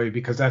it that way,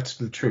 because that's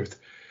the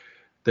truth.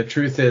 The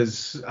truth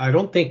is, I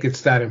don't think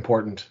it's that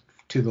important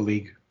to the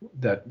league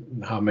that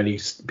how many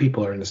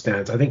people are in the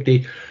stands. I think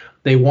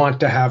they want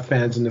to have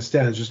fans in the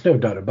stands. There's no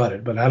doubt about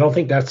it. But I don't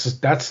think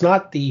that's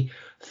not the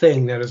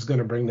thing that is going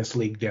to bring this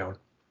league down.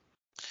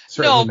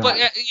 Certainly no,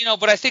 not.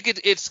 But I think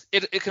it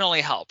can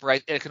only help,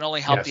 right? It can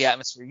only help Yes. the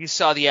atmosphere. You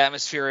saw the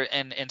atmosphere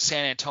in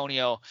San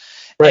Antonio,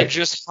 Right. and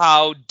just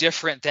how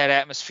different that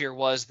atmosphere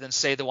was than,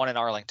 say, the one in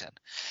Arlington.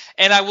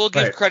 And I will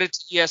give Right. credit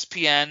to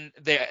ESPN.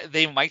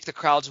 They mic'd the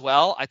crowds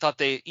well. I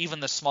thought even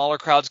the smaller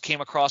crowds came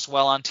across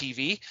well on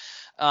TV.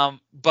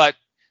 But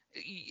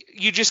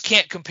you just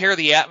can't compare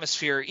the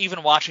atmosphere,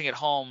 even watching at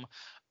home,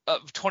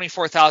 of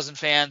 24,000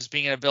 fans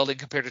being in a building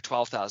compared to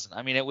 12,000.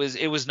 I mean, it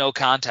was no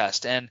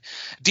contest. And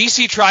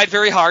DC tried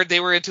very hard; they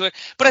were into it.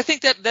 But I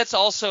think that's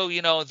also,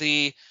 with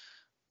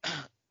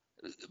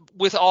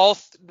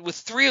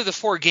 3 of the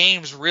 4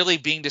 games really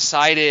being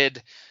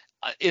decided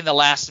in the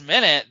last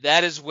minute,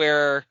 that is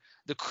where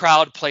the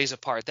crowd plays a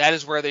part. That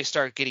is where they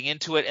start getting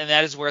into it, and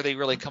that is where they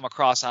really come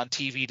across on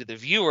TV to the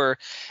viewer,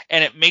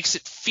 and it makes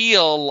it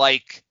feel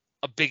like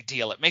a big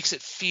deal. It makes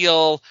it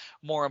feel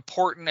more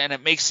important, and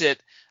it makes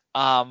it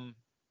come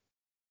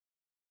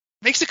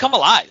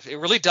alive. It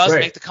really does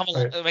Right. make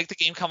the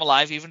game come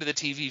alive, even to the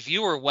TV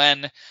viewer,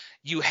 when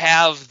you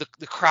have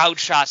the crowd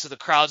shots of the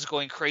crowds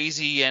going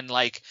crazy and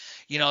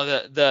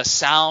the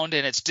sound,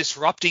 and it's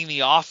disrupting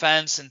the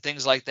offense and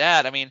things like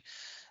that. I mean,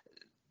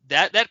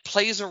 that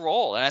plays a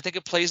role, and I think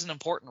it plays an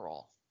important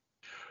role.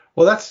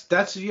 Well,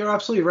 that's you're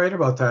absolutely right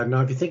about that.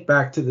 Now, if you think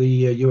back to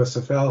the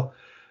USFL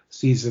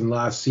season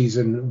last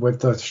season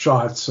with the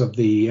shots of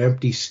the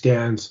empty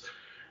stands,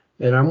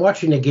 and I'm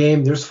watching a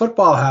game, there's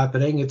football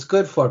happening. It's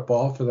good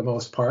football for the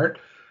most part,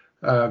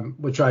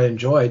 which I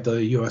enjoyed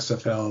the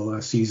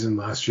USFL season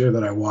last year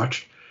that I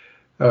watched.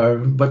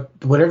 But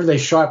whenever they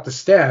shot the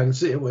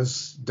stands, it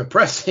was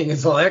depressing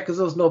as all heck because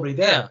there was nobody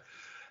there.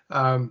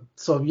 Yeah.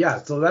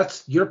 So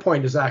that's your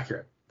point is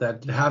accurate.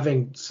 that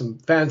having some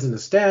fans in the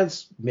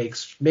stands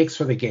makes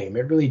for the game.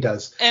 It really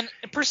does. And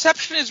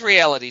perception is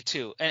reality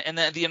too. And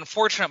the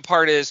unfortunate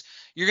part is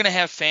you're going to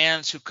have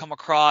fans who come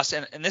across,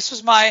 and this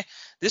was my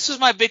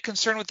big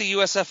concern with the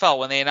USFL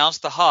when they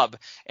announced the hub,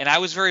 and I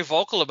was very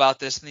vocal about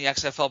this in the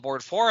XFL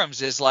board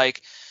forums, is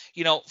like,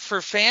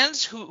 for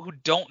fans who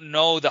don't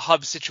know the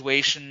hub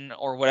situation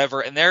or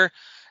whatever, and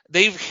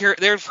they've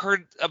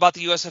heard about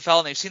the USFL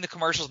and they've seen the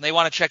commercials and they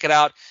want to check it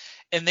out,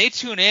 and they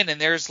tune in and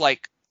there's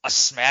like a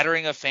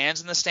smattering of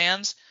fans in the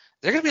stands,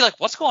 they're going to be like,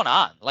 what's going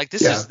on? Like,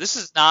 this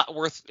is not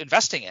worth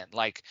investing in.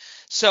 Like,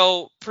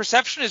 so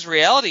perception is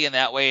reality in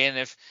that way. And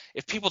if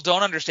people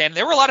don't understand,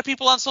 there were a lot of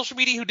people on social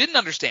media who didn't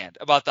understand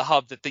about the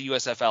hub that the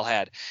USFL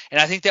had. And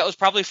I think that was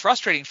probably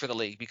frustrating for the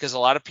league because a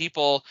lot of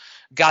people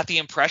got the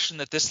impression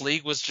that this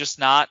league was just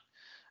not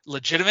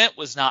legitimate,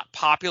 was not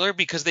popular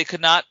because they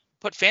could not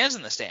put fans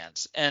in the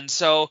stands. And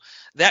so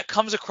that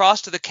comes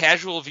across to the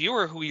casual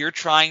viewer who you're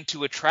trying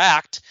to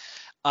attract.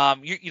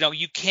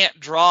 You can't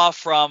draw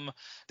from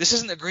 – this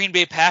isn't the Green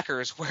Bay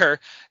Packers where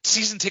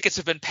season tickets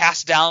have been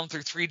passed down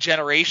through 3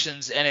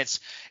 generations and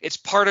it's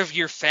part of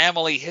your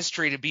family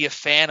history to be a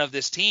fan of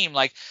this team.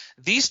 Like,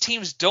 these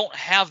teams don't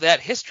have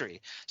that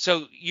history.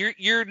 So you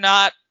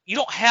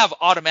don't have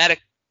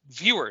automatic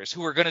viewers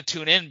who are going to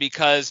tune in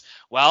because,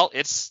 well,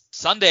 it's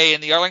Sunday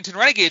and the Arlington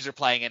Renegades are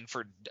playing, and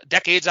for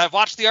decades I've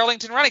watched the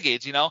Arlington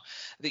Renegades.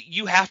 That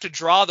you have to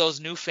draw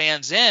those new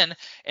fans in,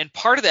 and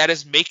part of that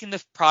is making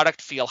the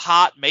product feel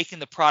hot, making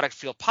the product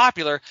feel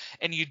popular,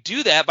 and you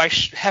do that by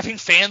having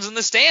fans in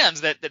the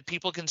stands that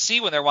people can see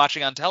when they're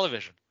watching on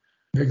television.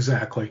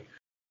 Exactly.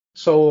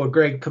 So,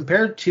 Greg,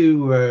 compared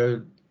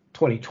to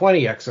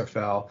 2020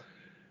 XFL,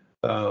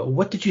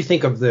 what did you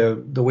think of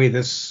the way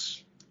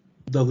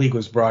the league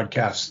was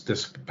broadcast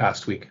this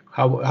past week?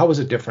 How was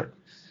it different?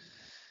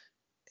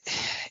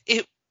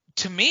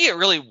 To me, it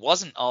really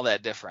wasn't all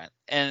that different.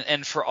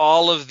 And for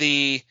all of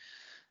the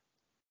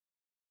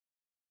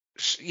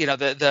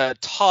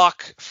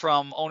talk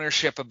from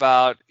ownership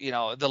about,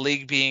 the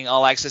league being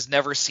all access,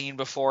 never seen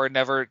before,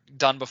 never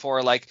done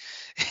before, like,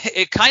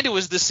 it kind of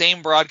was the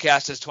same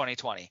broadcast as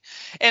 2020.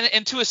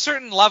 And to a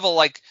certain level,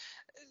 like,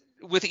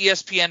 with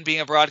ESPN being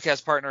a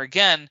broadcast partner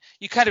again,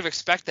 you kind of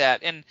expect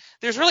that. And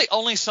there's really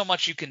only so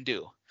much you can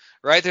do,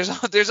 right?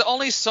 There's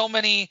only so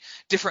many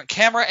different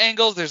camera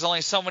angles. There's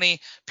only so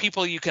many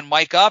people you can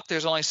mic up.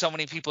 There's only so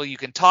many people you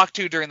can talk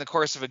to during the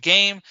course of a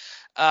game.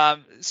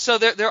 So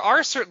there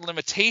are certain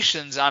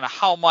limitations on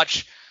how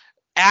much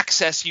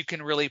access you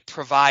can really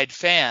provide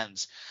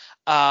fans.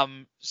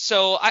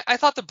 So I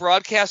thought the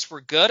broadcasts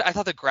were good. I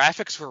thought the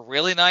graphics were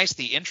really nice.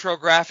 The intro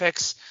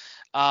graphics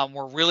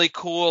were really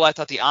cool. I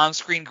thought the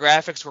on-screen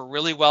graphics were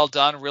really well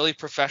done, really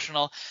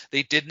professional.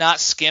 They did not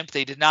skimp.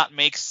 They did not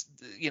make,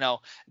 the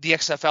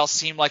XFL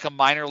seem like a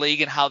minor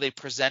league in how they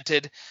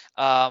presented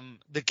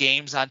the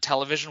games on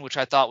television, which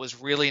I thought was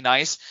really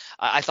nice.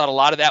 I thought a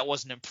lot of that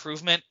was an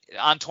improvement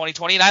on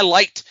 2020, and I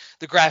liked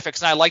the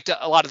graphics, and I liked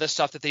a lot of the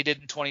stuff that they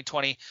did in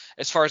 2020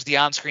 as far as the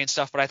on-screen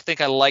stuff, but I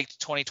think I liked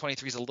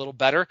 2023's a little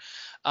better.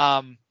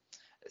 The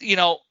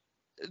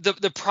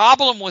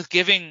problem with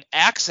giving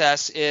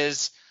access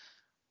is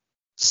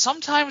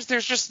sometimes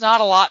there's just not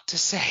a lot to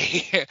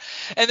say.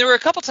 And there were a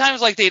couple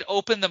times like they'd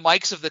open the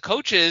mics of the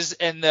coaches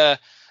and the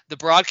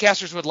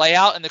broadcasters would lay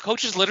out and the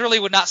coaches literally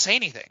would not say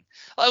anything.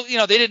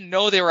 They didn't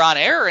know they were on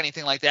air or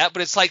anything like that,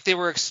 but it's like they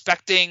were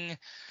expecting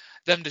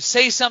them to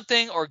say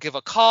something or give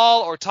a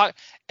call or talk.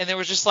 And there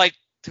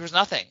was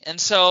nothing.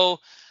 And so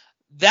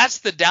that's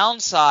the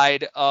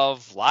downside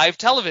of live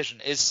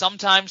television, is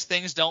sometimes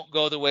things don't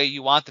go the way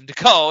you want them to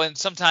go. And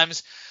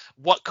sometimes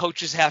what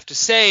coaches have to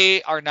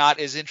say are not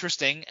as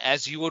interesting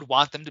as you would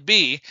want them to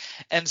be.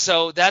 And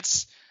so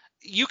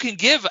you can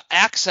give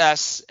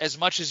access as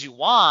much as you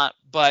want,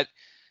 but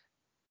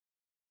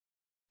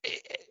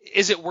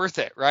is it worth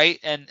it, right?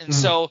 And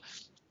so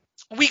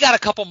we got a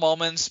couple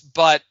moments,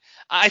 but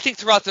I think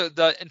throughout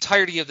the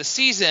entirety of the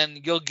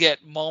season, you'll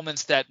get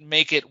moments that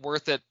make it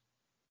worth it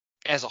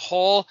as a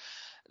whole.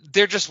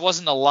 There just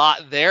wasn't a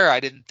lot there, I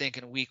didn't think,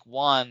 in week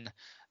 1.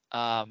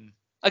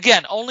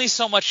 Again, only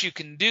so much you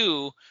can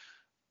do,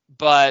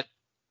 but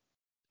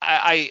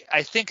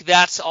I think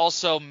that's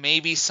also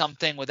maybe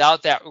something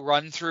without that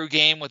run-through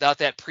game, without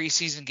that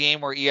preseason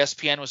game where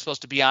ESPN was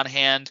supposed to be on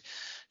hand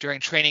during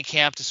training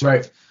camp to sort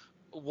of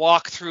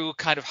walk through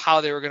kind of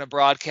how they were going to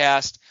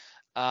broadcast.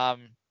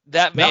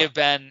 That may have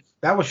been...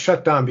 That was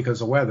shut down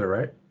because of weather,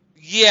 right?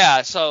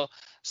 Yeah, so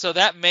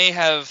that may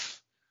have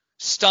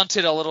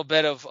stunted a little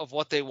bit of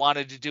what they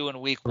wanted to do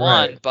in week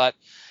 1, but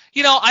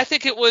I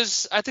think it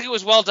was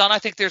well done. I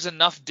think there's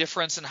enough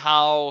difference in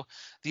how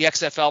the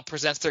XFL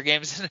presents their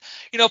games.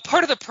 And,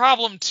 part of the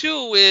problem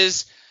too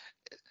is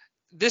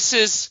this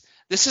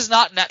is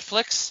not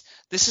Netflix.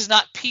 This is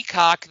not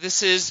Peacock.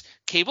 This is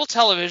cable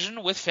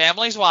television with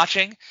families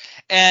watching.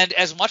 And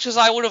as much as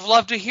I would have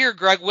loved to hear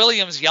Greg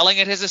Williams yelling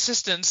at his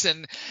assistants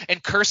and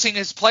cursing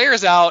his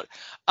players out,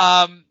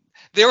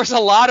 there was a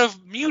lot of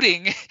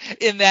muting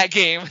in that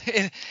game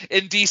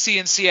in DC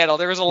and Seattle.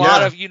 There was a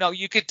lot of, you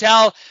could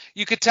tell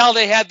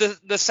they had the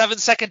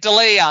 7-second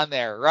delay on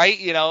there, right?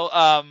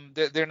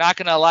 They're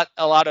knocking a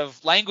lot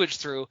of language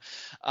through,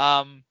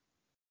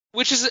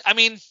 which is, I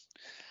mean,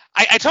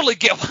 I totally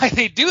get why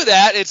they do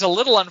that. It's a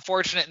little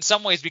unfortunate in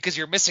some ways because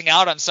you're missing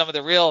out on some of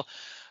the real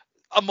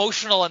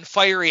emotional and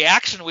fiery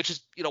action, which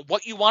is,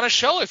 what you want to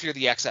show if you're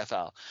the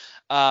XFL.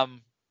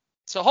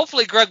 So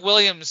hopefully Greg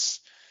Williams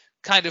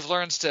kind of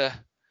learns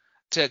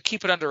to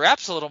keep it under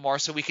wraps a little more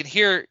so we can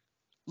hear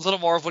a little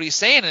more of what he's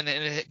saying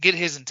and get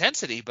his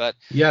intensity. But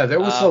yeah, there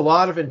was a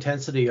lot of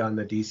intensity on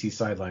the DC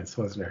sidelines,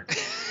 wasn't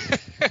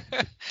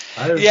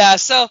there? Yeah.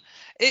 So,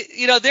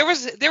 there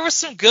was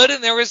some good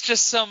and there was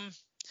just some,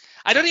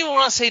 I don't even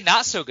want to say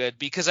not so good,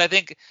 because I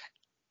think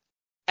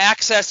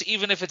access,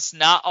 even if it's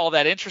not all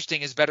that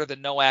interesting, is better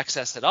than no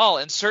access at all.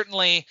 And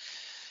certainly,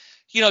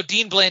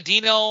 Dean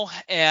Blandino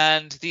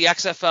and the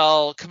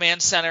XFL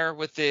Command Center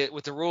with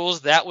the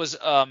rules, that was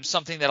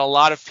something that a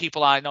lot of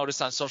people I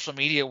noticed on social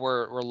media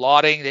were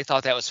lauding. They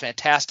thought that was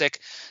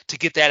fantastic to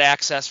get that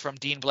access from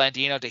Dean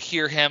Blandino, to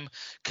hear him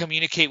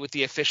communicate with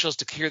the officials,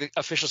 to hear the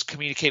officials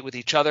communicate with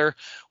each other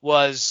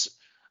was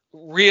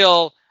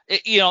real.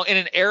 In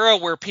an era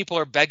where people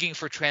are begging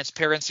for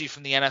transparency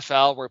from the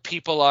NFL, where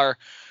people are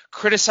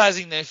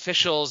criticizing the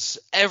officials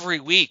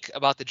every week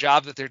about the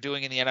job that they're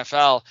doing in the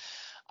NFL,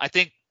 I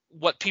think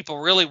what people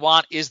really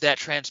want is that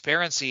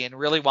transparency and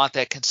really want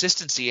that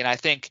consistency. And I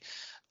think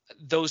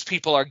those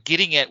people are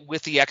getting it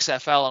with the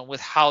XFL and with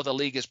how the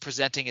league is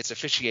presenting its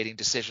officiating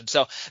decision.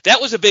 So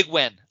that was a big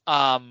win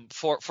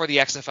for the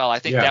XFL. I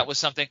think that was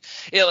something.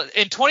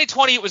 In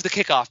 2020, it was the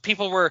kickoff.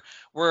 People were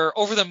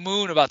over the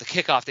moon about the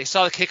kickoff. They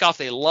saw the kickoff.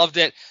 They loved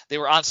it. They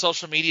were on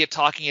social media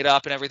talking it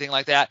up and everything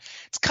like that.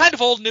 It's kind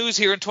of old news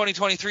here in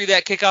 2023,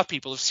 that kickoff.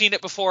 People have seen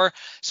it before.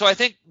 So I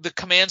think the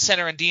Command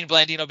Center and Dean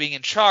Blandino being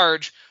in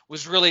charge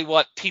was really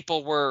what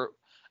people were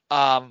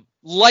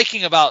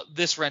liking about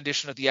this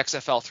rendition of the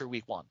XFL through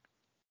week one.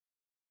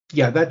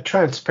 Yeah, that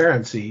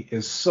transparency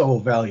is so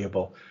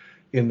valuable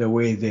in the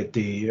way that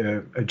they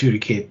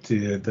adjudicate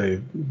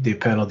the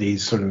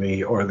penalties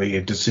or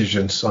the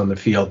decisions on the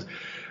field,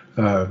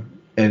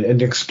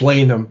 and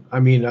explain them. I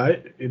mean,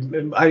 I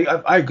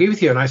agree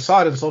with you, and I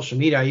saw it in social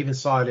media. I even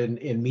saw it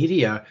in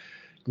media,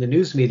 in the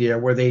news media,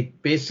 where they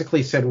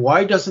basically said,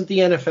 "Why doesn't the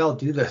NFL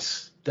do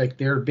this?" Like,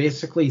 they're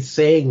basically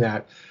saying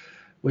that,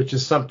 which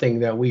is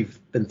something that we've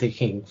been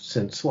thinking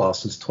since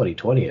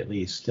 2020, at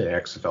least,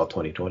 XFL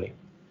 2020.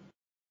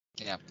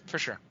 Yeah, for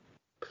sure.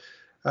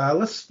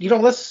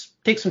 Let's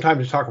take some time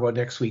to talk about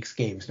next week's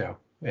games now.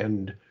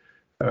 And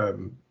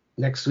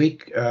next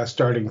week,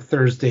 starting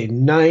Thursday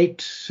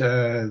night,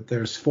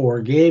 there's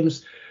 4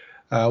 games.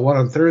 One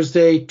on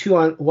Thursday,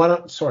 one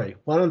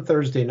on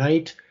Thursday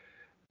night,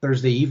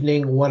 Thursday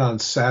evening, one on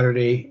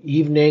Saturday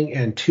evening,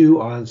 and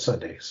 2 on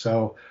Sunday.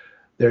 So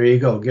there you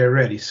go. Get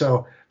ready.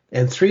 So,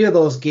 and 3 of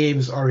those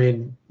games are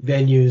in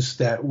venues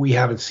that we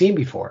haven't seen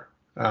before,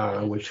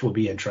 which will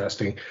be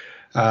interesting.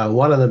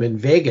 One of them in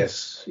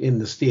Vegas, in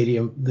the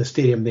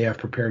stadium they have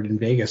prepared in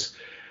Vegas.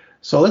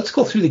 So let's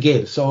go through the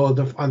games. So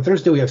on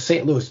Thursday, we have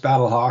St. Louis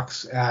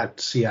Battlehawks at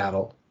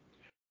Seattle.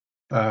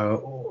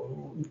 Actually,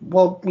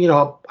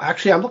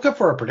 I'm looking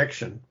for a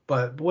prediction,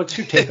 but what's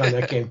your take on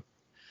that game?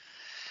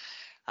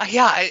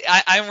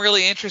 I'm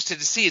really interested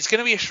to see. It's going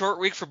to be a short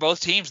week for both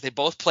teams. They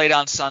both played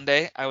on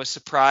Sunday. I was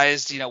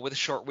surprised, with a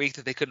short week,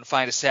 that they couldn't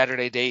find a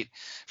Saturday date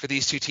for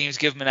these two teams,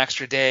 give them an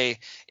extra day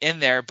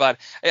in there. But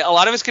a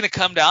lot of it's going to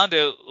come down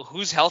to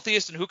who's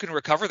healthiest and who can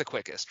recover the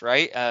quickest,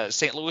 right?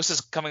 St. Louis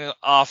is coming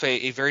off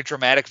a very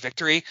dramatic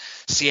victory.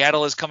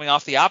 Seattle is coming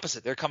off the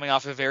opposite. They're coming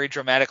off a very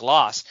dramatic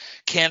loss.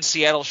 Can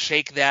Seattle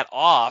shake that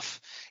off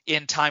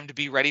in time to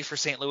be ready for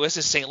St. Louis?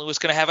 Is St. Louis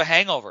going to have a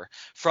hangover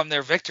from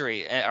their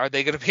victory? Are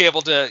they going to be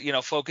able to,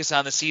 focus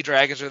on the Sea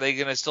Dragons? Or are they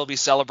going to still be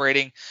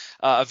celebrating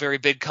a very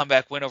big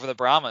comeback win over the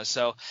Brahmas?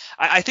 So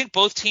I think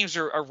both teams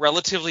are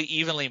relatively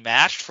evenly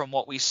matched from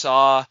what we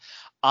saw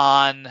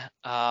on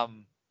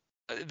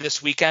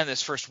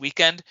this first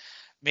weekend.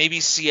 Maybe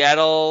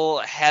Seattle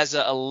has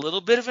a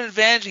little bit of an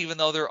advantage, even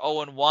though they're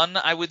 0-1,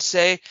 I would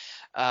say.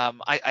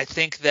 I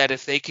think that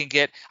if they can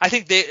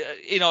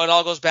it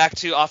all goes back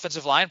to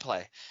offensive line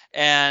play,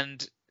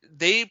 and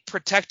they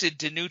protected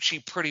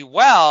DiNucci pretty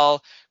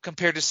well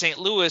compared to St.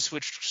 Louis,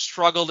 which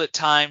struggled at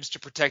times to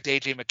protect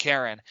A.J.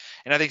 McCarron.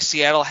 And I think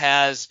Seattle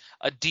has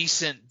a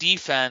decent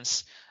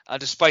defense,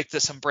 despite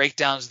some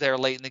breakdowns there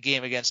late in the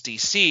game against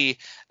DC,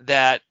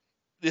 that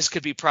this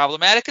could be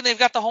problematic. And they've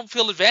got the home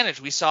field advantage.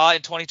 We saw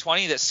in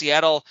 2020 that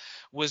Seattle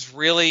was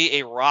really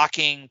a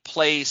rocking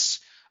place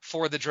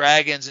for the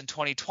Dragons in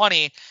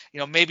 2020,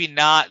 maybe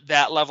not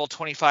that level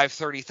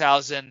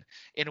 25,000-30,000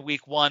 in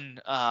week 1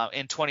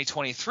 in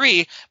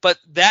 2023, but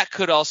that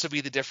could also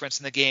be the difference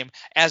in the game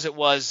as it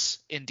was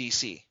in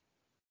DC.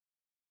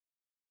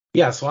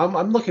 Yeah, so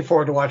I'm looking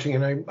forward to watching,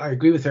 and I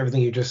agree with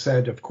everything you just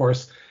said. Of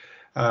course,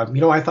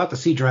 I thought the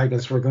Sea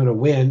Dragons were going to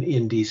win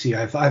in DC.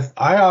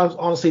 I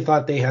honestly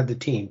thought they had the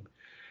team.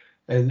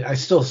 and I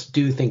still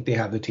do think they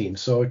have the team.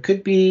 So it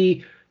could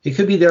be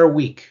their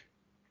week,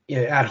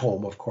 at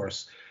home, of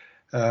course.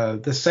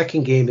 The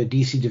second game, the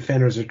DC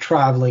Defenders are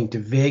traveling to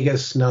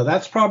Vegas. Now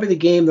that's probably the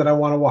game that I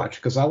want to watch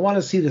because I want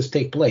to see this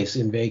take place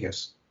in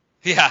Vegas.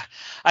 Yeah,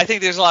 I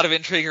think there's a lot of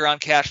intrigue around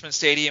Cashman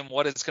Stadium,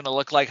 what it's going to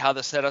look like, how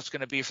the setup's going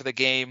to be for the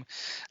game.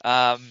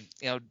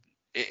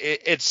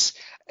 It's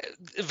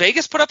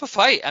Vegas put up a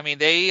fight. I mean,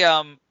 they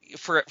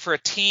for a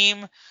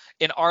team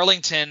in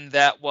Arlington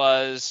that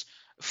was,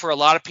 for a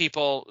lot of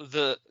people,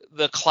 the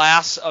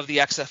class of the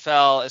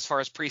XFL as far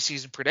as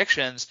preseason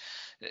predictions.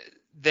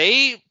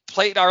 They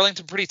played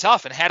Arlington pretty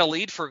tough and had a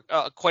lead for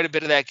quite a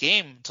bit of that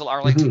game until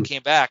Arlington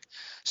came back.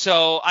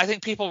 So I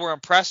think people were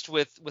impressed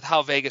with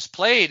how Vegas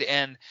played.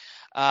 And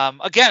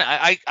again,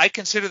 I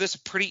consider this a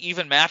pretty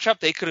even matchup.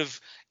 They could have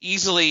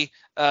easily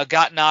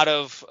gotten out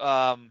of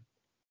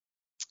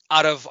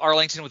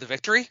Arlington with a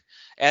victory,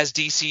 as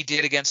DC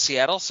did against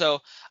Seattle.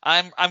 So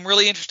I'm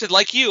really interested.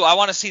 Like you, I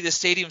want to see the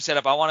stadium set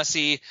up. I want to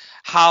see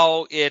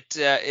how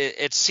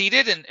it's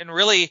seated, and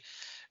really,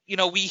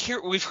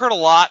 we've heard a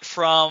lot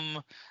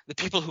from the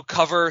people who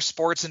cover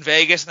sports in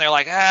Vegas, and they're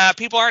like,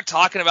 people aren't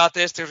talking about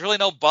this. There's really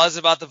no buzz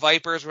about the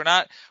Vipers. We're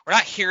not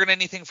hearing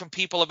anything from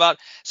people about.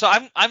 So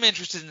I'm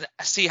interested in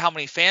see how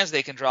many fans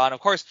they can draw. And of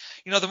course,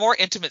 the more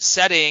intimate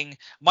setting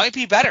might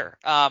be better.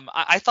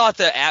 I thought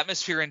the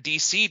atmosphere in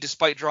DC,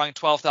 despite drawing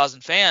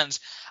 12,000 fans,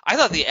 I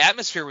thought the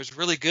atmosphere was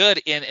really good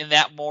in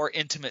that more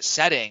intimate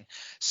setting.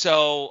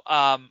 So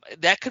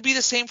that could be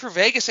the same for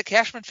Vegas at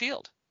Cashman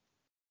Field.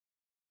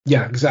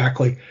 Yeah,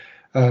 exactly.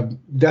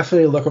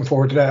 Definitely looking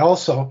forward to that.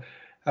 Also,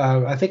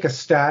 I think a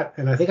stat,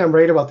 and I think I'm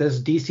right about this,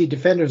 DC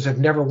Defenders have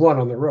never won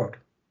on the road.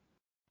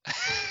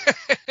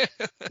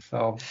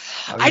 So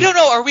I don't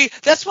know.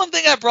 That's one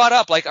thing I brought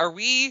up. Like,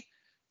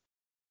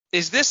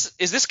 is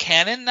this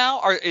canon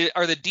now?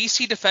 Are the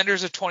DC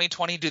Defenders of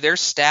 2020, do their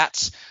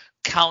stats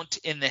count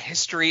in the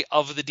history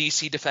of the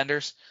DC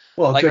Defenders?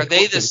 Well, like, are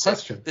they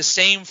the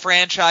same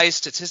franchise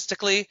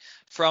statistically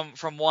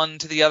from one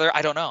to the other?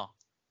 I don't know.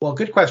 Well,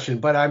 good question,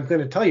 but I'm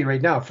going to tell you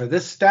right now, for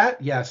this stat,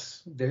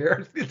 yes,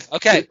 they're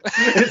okay.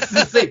 It's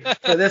the same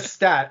for this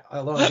stat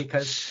alone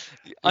because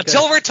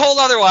until we're told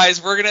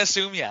otherwise, we're going to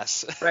assume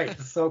yes. Right.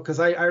 So, because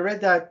I read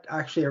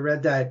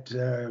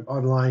that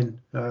online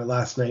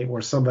last night,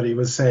 where somebody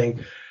was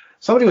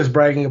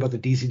bragging about the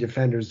DC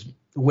Defenders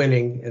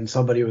winning, and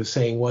somebody was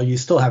saying, well, you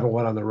still haven't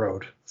won on the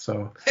road.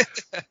 So,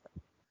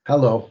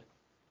 hello.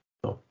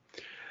 So,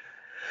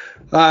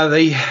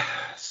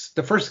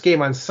 the first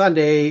game on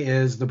Sunday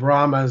is the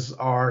Brahmas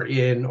are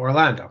in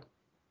Orlando.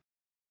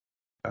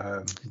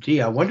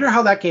 I wonder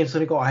how that game's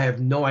going to go. I have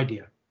no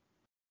idea.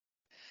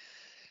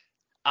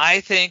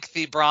 I think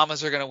the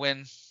Brahmas are going to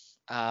win,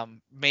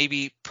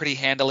 maybe pretty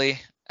handily.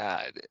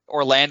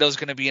 Orlando's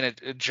going to be in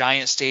a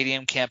giant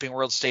stadium, Camping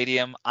World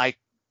Stadium. I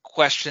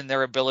question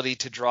their ability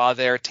to draw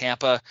there.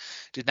 Tampa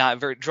did not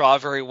draw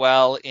very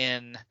well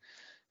in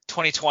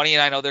 2020,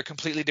 and I know they're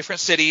completely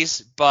different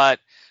cities, but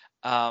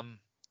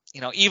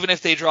even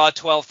if they draw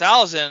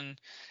 12,000,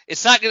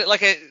 it's not going to,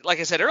 like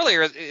I said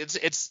earlier,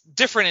 it's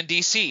different in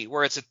DC,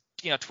 where it's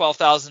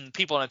 12,000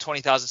 people in a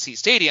 20,000 seat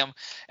stadium,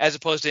 as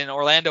opposed to in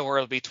Orlando, where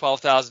it'll be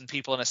 12,000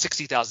 people in a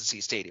 60,000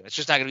 seat stadium. It's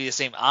just not going to be the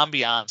same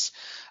ambiance.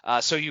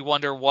 So you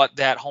wonder what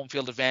that home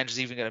field advantage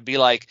is even going to be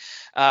like.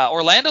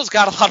 Orlando's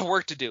got a lot of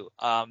work to do.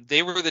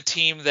 They were the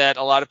team that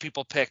a lot of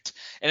people picked,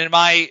 and in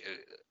my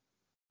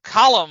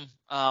column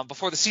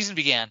before the season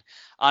began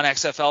on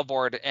XFL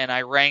board, and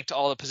I ranked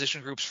all the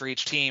position groups for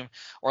each team,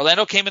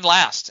 Orlando came in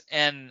last,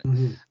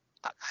 and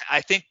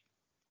I think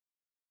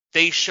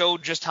they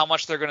showed just how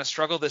much they're going to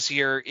struggle this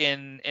year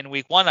in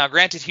week one. Now,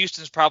 granted,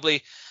 Houston's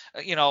probably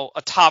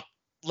a top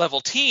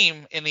level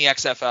team in the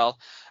XFL,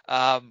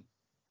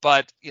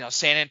 but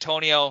San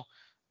Antonio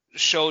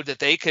showed that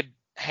they could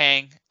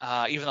hang,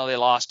 even though they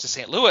lost to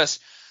St. Louis.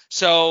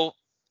 So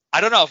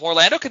I don't know if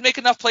Orlando could make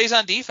enough plays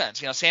on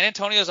defense. San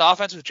Antonio's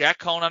offense with Jack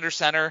Cohn under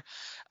center,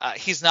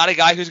 he's not a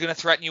guy who's going to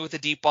threaten you with a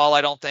deep ball,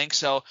 I don't think.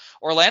 So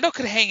Orlando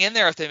could hang in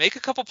there if they make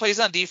a couple plays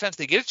on defense,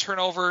 they get a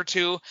turnover or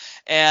two,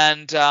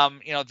 and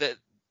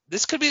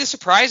this could be the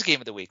surprise game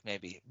of the week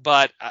maybe.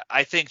 But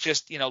I think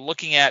just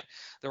looking at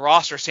the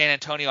roster, San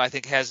Antonio I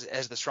think has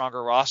the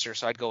stronger roster,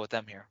 so I'd go with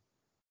them here.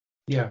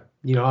 Yeah,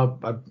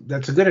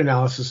 that's a good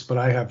analysis, but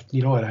I have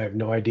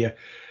no idea.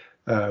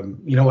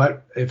 You know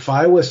what? If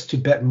I was to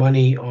bet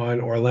money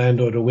on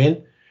Orlando to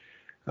win,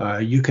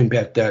 you can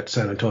bet that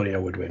San Antonio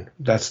would win.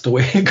 That's the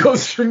way it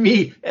goes for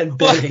me and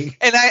betting.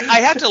 And I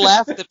have to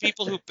laugh at the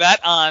people who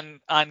bet on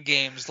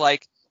games.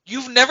 Like,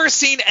 you've never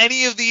seen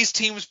any of these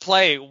teams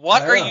play.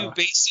 What are you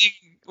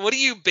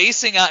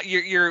basing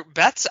your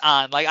bets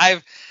on? Like,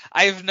 I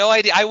have no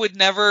idea. I would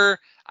never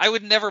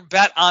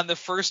bet on the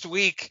first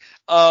week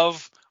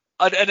of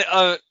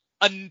a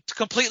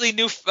completely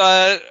new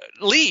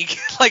league.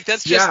 Like,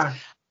 that's just right.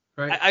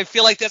 I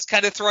feel like that's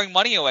kind of throwing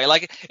money away.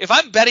 Like, if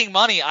I'm betting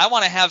money, I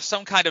want to have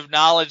some kind of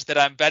knowledge that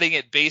I'm betting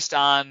it based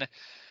on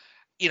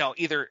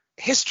either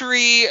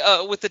history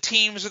with the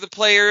teams or the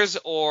players,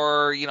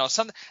 or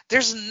something.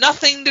 There's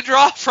nothing to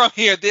draw from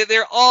here.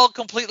 They're all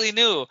completely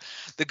new.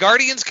 The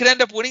Guardians could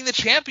end up winning the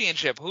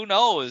championship. Who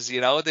knows?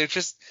 They're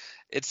just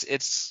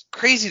it's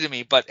crazy to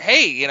me. But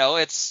hey,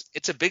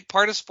 it's a big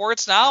part of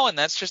sports now, and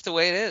that's just the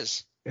way it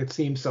is. It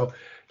seems so.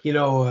 We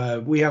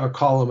have a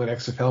column at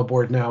XFL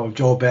Board now of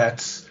Joel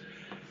Betts,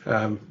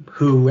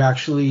 who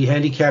actually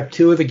handicapped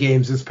 2 of the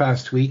games this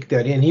past week.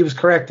 And he was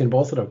correct in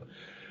both of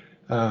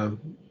them.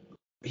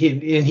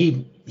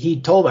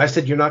 He told me, I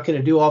said, "You're not going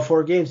to do all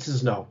 4 games?" He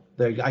says, "No,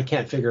 I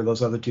can't figure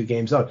those other 2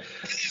 games out."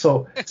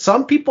 So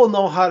some people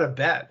know how to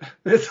bet.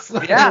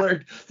 Yeah.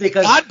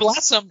 Because God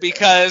bless them,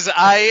 because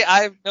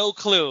I have no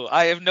clue.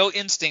 I have no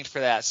instinct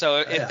for that.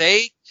 So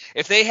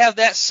if they have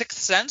that sixth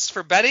sense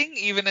for betting,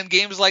 even in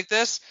games like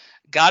this,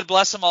 God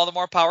bless them. All the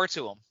more power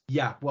to them.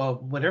 Yeah, well,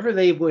 whenever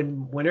they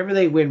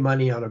win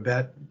money on a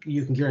bet,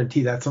 you can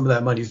guarantee that some of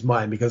that money's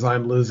mine, because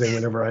I'm losing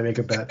whenever I make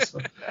a bet. So.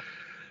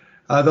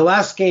 The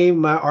last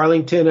game,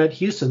 Arlington at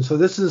Houston. So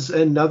this is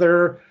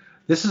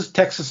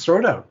Texas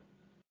Throwdown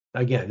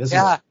again, isn't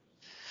it?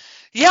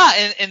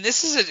 Yeah, and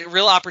this is a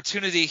real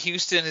opportunity.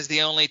 Houston is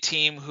the only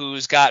team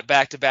who's got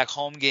back-to-back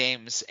home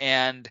games,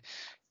 and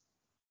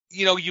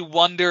you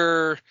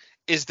wonder,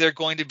 is there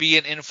going to be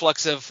an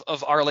influx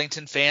of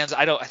Arlington fans?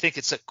 I think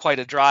it's quite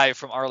a drive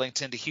from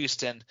Arlington to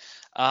Houston.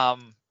 Let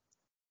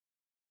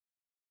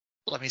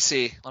me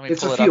see. Let me pull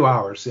it up. It's a few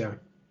hours, yeah.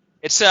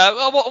 It's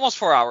almost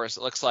 4 hours,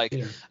 it looks like.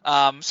 Yeah.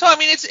 So I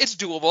mean, it's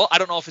doable. I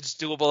don't know if it's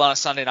doable on a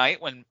Sunday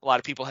night when a lot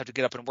of people have to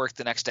get up and work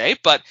the next day,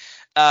 but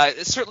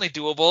it's certainly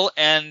doable.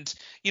 And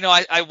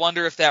I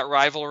wonder if that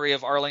rivalry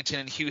of Arlington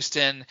and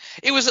Houston,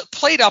 it was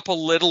played up a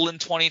little in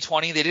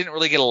 2020. They didn't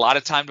really get a lot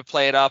of time to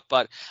play it up,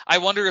 but I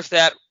wonder if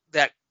that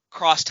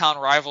crosstown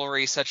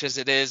rivalry, such as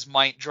it is,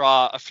 might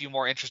draw a few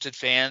more interested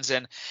fans,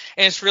 and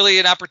it's really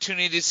an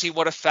opportunity to see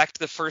what effect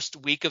the first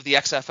week of the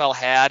XFL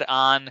had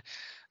on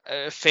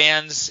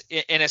fans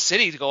in a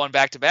city going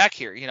back to back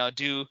here.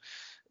 Do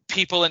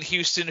people in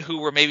Houston who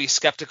were maybe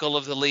skeptical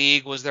of the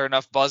league, was there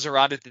enough buzz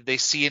around it? Did they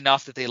see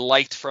enough that they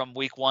liked from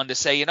week 1 to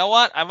say,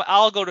 what,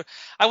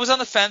 I was on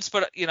the fence,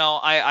 but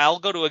I'll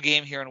go to a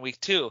game here in week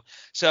 2.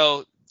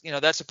 So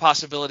that's a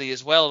possibility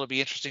as well. It'll be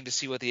interesting to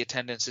see what the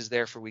attendance is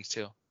there for week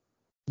 2.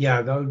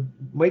 Yeah, that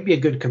might be a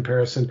good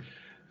comparison.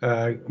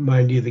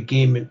 Mind you, the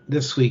game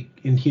this week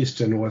in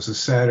Houston was a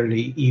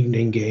Saturday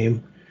evening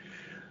game.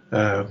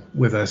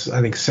 With us,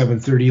 I think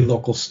 7:30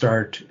 local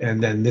start,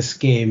 and then this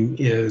game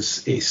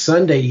is a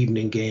Sunday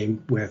evening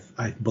game with,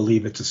 I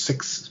believe it's a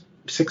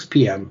 6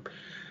 p.m.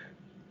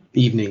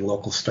 evening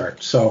local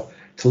start. So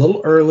it's a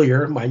little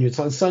earlier, mind you. It's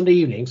on Sunday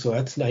evening, so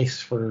that's nice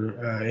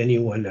for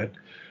anyone that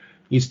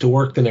needs to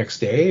work the next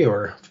day,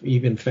 or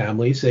even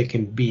families. They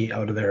can be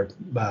out of there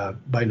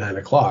by 9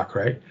 o'clock,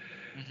 right?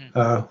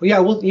 Mm-hmm. Yeah,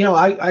 well,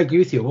 I agree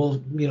with you.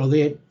 Well,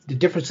 the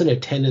difference in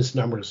attendance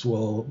numbers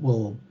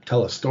will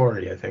tell a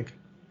story, I think.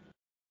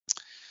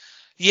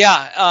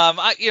 Yeah,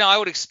 I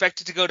would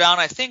expect it to go down.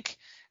 I think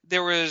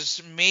there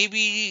was,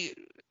 maybe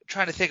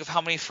trying to think of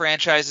how many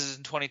franchises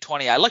in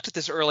 2020. I looked at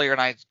this earlier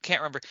and I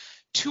can't remember,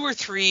 2 or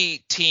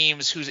 3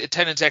 teams whose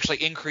attendance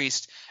actually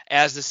increased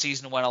as the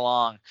season went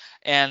along.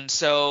 And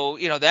so,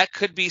 that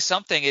could be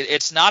something.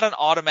 It's not an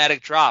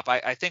automatic drop.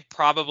 I think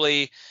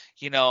probably,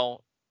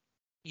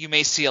 you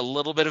may see a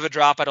little bit of a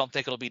drop. I don't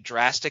think it'll be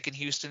drastic in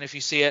Houston if you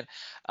see it.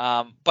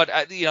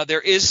 But there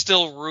is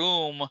still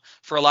room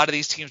for a lot of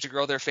these teams to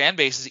grow their fan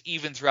bases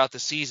even throughout the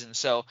season.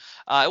 So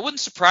it wouldn't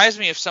surprise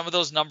me if some of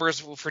those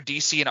numbers for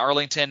DC and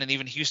Arlington and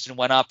even Houston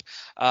went up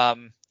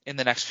in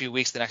the next few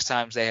weeks, the next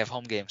times they have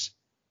home games.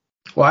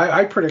 Well,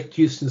 I predict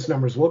Houston's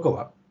numbers will go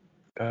up.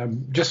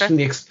 Just from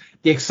the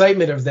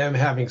excitement of them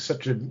having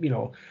such a,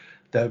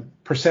 the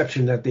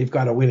perception that they've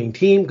got a winning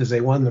team because they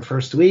won the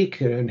first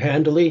week and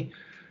handily.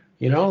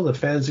 The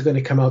fans are going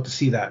to come out to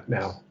see that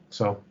now.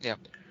 So yeah,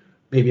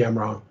 maybe I'm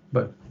wrong,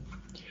 but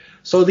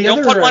so the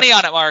don't put money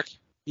on it, Mark.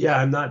 Yeah,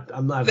 I'm not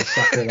a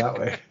sucker that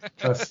way.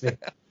 Trust me.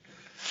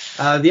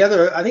 I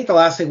think the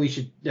last thing we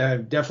should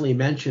definitely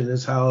mention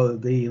is how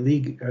the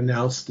league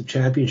announced the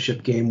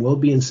championship game will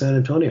be in San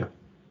Antonio.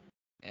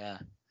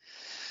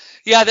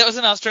 Yeah, that was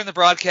announced during the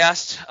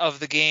broadcast of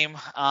the game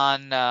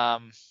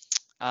on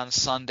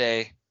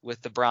Sunday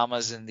with the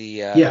Brahmas and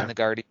the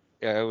Guardians.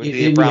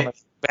 The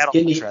Brahmas.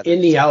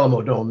 In the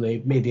Alamo Dome, they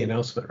made the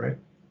announcement, right?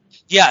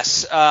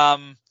 Yes.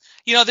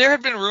 There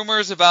had been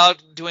rumors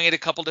about doing it a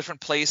couple different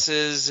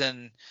places,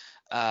 and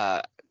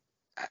I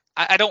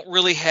don't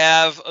really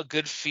have a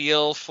good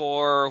feel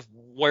for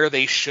where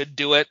they should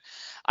do it.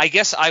 I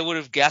guess I would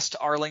have guessed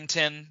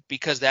Arlington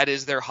because that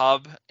is their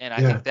hub, and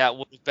I think that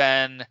would have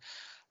been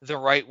the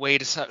right way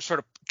to sort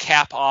of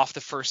cap off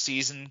the first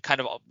season,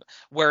 kind of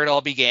where it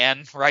all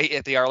began, right,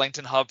 at the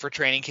Arlington hub for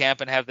training camp,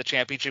 and have the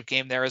championship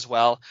game there as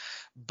well.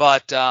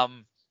 But,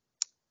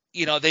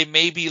 they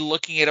may be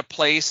looking at a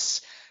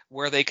place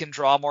where they can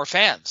draw more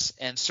fans.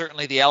 And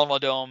certainly the Alamo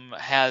Dome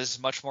has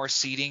much more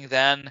seating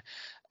than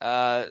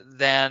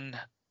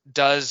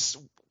does,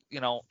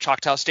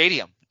 Choctaw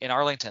Stadium in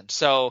Arlington.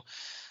 So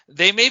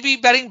they may be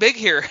betting big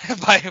here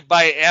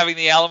by having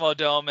the Alamo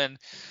Dome. And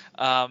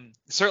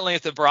certainly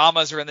if the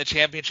Brahmas are in the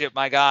championship,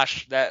 my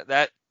gosh,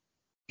 that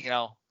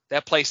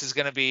place is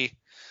going to be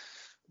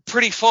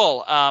pretty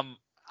full.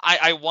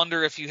 I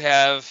wonder if you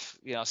have,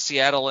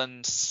 Seattle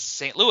and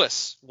St.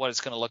 Louis, what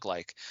it's going to look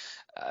like.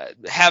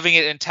 Having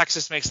it in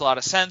Texas makes a lot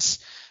of sense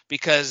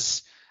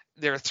because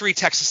there are 3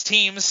 Texas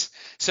teams,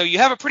 so you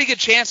have a pretty good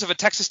chance of a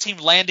Texas team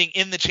landing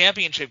in the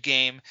championship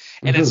game,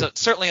 and it's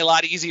certainly a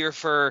lot easier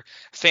for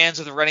fans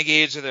of the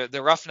Renegades or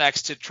the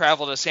Roughnecks to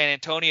travel to San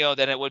Antonio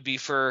than it would be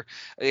for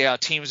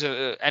teams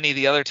of any of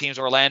the other teams,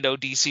 Orlando,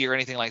 DC, or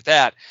anything like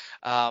that.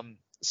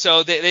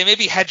 So they may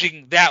be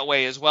hedging that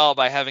way as well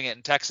by having it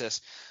in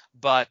Texas,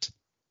 but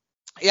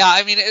yeah,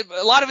 I mean,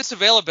 a lot of it's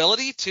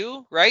availability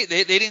too, right?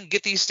 They didn't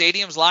get these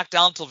stadiums locked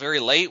down until very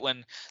late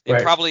when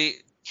they probably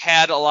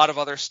had a lot of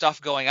other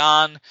stuff going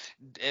on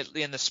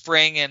in the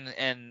spring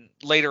and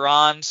later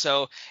on.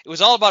 So it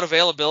was all about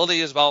availability.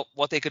 It was about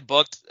what they could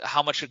book,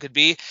 how much it could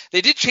be.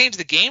 They did change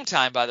the game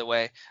time, by the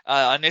way.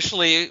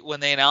 Initially, when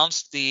they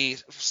announced the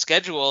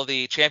schedule,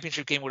 the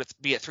championship game would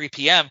be at 3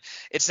 p.m.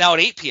 It's now at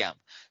 8 p.m.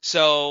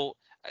 So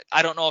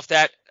I don't know if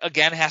that,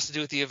 again, has to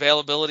do with the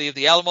availability of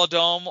the Alamo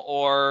Dome,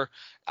 or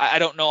I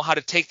don't know how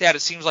to take that.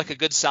 It seems like a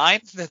good sign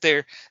that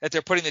they're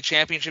putting the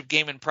championship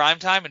game in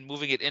primetime and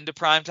moving it into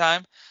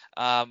primetime.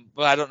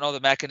 But I don't know the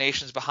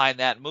machinations behind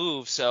that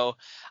move. So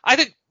I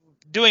think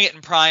doing it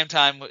in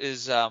primetime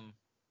is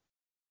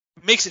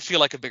makes it feel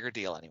like a bigger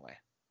deal anyway.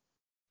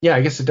 Yeah,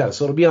 I guess it does.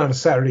 So it'll be on a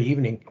Saturday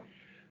evening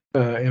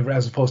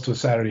as opposed to a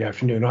Saturday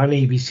afternoon on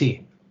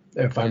ABC,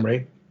 if I'm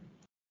right.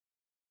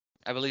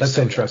 I believe that's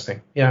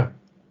interesting. Yeah.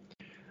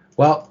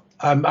 Well,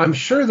 I'm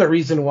sure the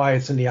reason why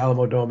it's in the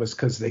Alamo Dome is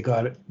because they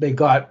got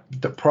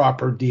the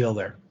proper deal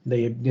there.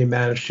 They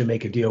managed to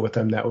make a deal with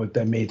them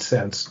that made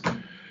sense,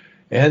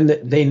 and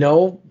they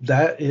know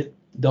that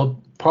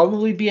they'll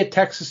probably be a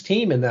Texas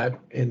team in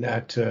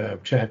that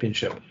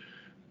championship,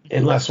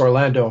 unless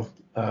Orlando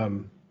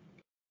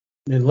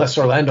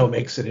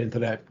makes it into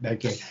that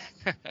game.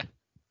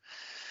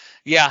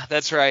 Yeah,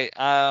 that's right.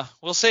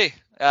 We'll see.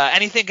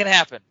 Anything can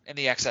happen in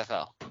the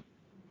XFL.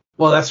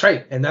 Well, that's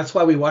right, and that's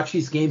why we watch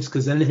these games,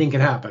 because anything can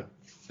happen.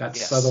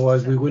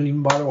 Otherwise we wouldn't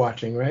even bother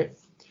watching, right?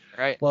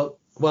 Right. Well,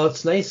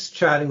 it's nice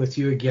chatting with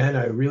you again.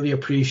 I really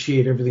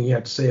appreciate everything you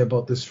had to say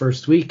about this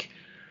first week.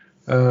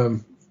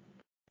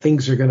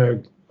 Things are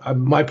gonna.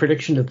 My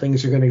prediction that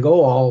things are gonna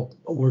go.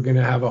 We're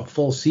gonna have a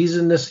full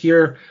season this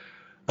year,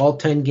 all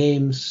 10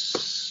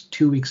 games,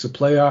 2 weeks of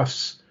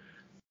playoffs,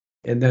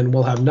 and then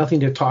we'll have nothing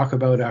to talk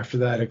about after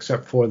that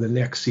except for the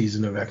next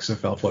season of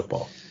XFL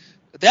football.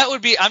 That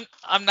would be,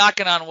 I'm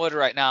knocking on wood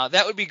right now.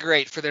 That would be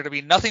great for there to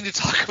be nothing to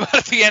talk about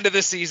at the end of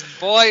the season.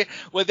 Boy,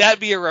 would that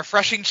be a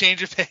refreshing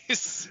change of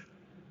pace.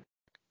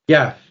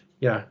 Yeah.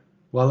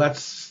 Well,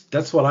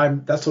 that's what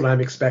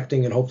I'm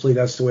expecting, and hopefully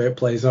that's the way it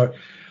plays out.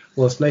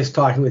 Well, it's nice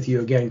talking with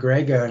you again,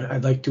 Greg.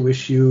 I'd like to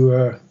wish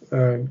you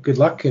good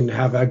luck and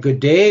have a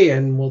good day,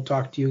 and we'll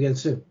talk to you again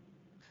soon.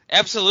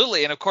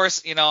 Absolutely. And of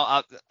course,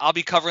 I'll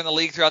be covering the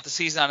league throughout the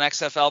season on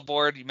XFL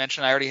Board. You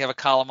mentioned I already have a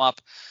column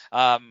up.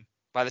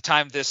 By the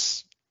time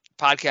this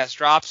podcast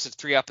drops, it's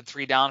 3 up and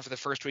 3 down for the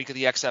first week of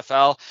the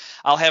XFL.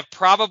 I'll have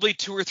probably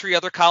 2 or 3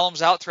 other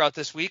columns out throughout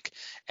this week,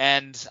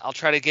 and I'll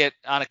try to get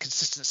on a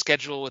consistent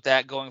schedule with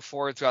that going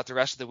forward throughout the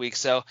rest of the week.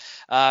 So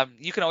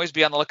you can always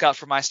be on the lookout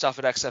for my stuff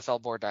at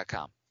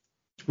xflboard.com.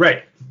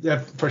 Right. Yeah,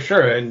 for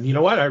sure. And you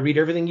know what? I read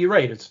everything you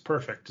write. It's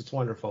perfect. It's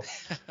wonderful.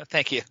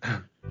 Thank you.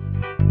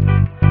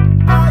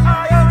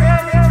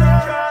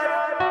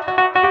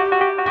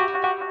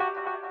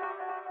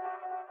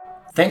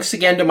 Thanks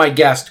again to my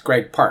guest,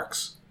 Greg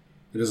Parks.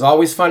 It is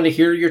always fun to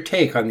hear your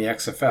take on the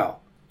XFL.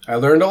 I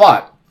learned a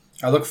lot.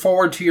 I look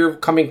forward to your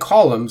coming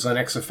columns on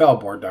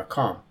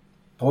xflboard.com.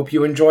 I hope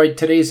you enjoyed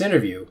today's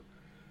interview.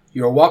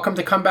 You are welcome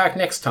to come back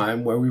next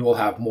time, where we will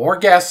have more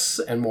guests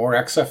and more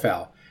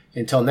XFL.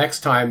 Until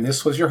next time,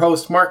 this was your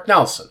host, Mark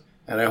Nelson,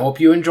 and I hope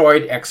you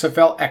enjoyed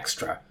XFL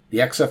Extra, the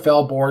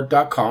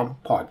xflboard.com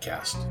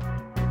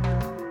podcast.